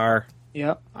flying car.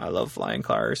 Yep. I love flying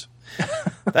cars.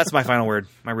 That's my final word.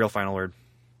 My real final word.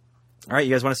 All right,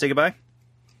 you guys want to say goodbye?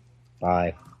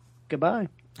 Bye. Goodbye.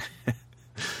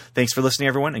 Thanks for listening,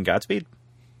 everyone, and Godspeed.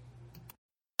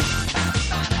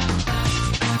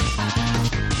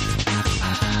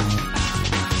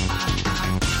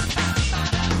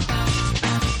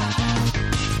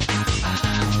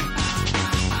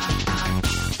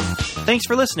 Thanks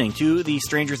for listening to the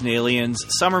Strangers and Aliens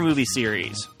Summer Movie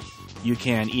Series. You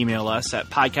can email us at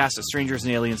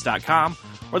podcast@strangersandaliens.com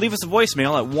or leave us a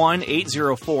voicemail at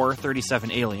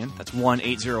 1-804-37-ALIEN. That's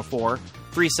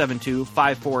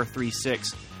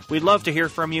 1-804-372-5436. We'd love to hear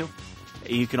from you.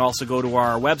 You can also go to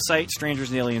our website,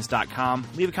 strangersandaliens.com,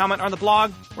 leave a comment on the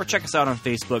blog, or check us out on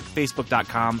Facebook,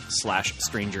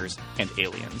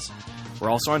 facebook.com/strangersandaliens. We're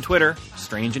also on Twitter,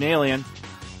 Strange and Alien.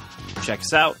 Check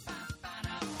us out.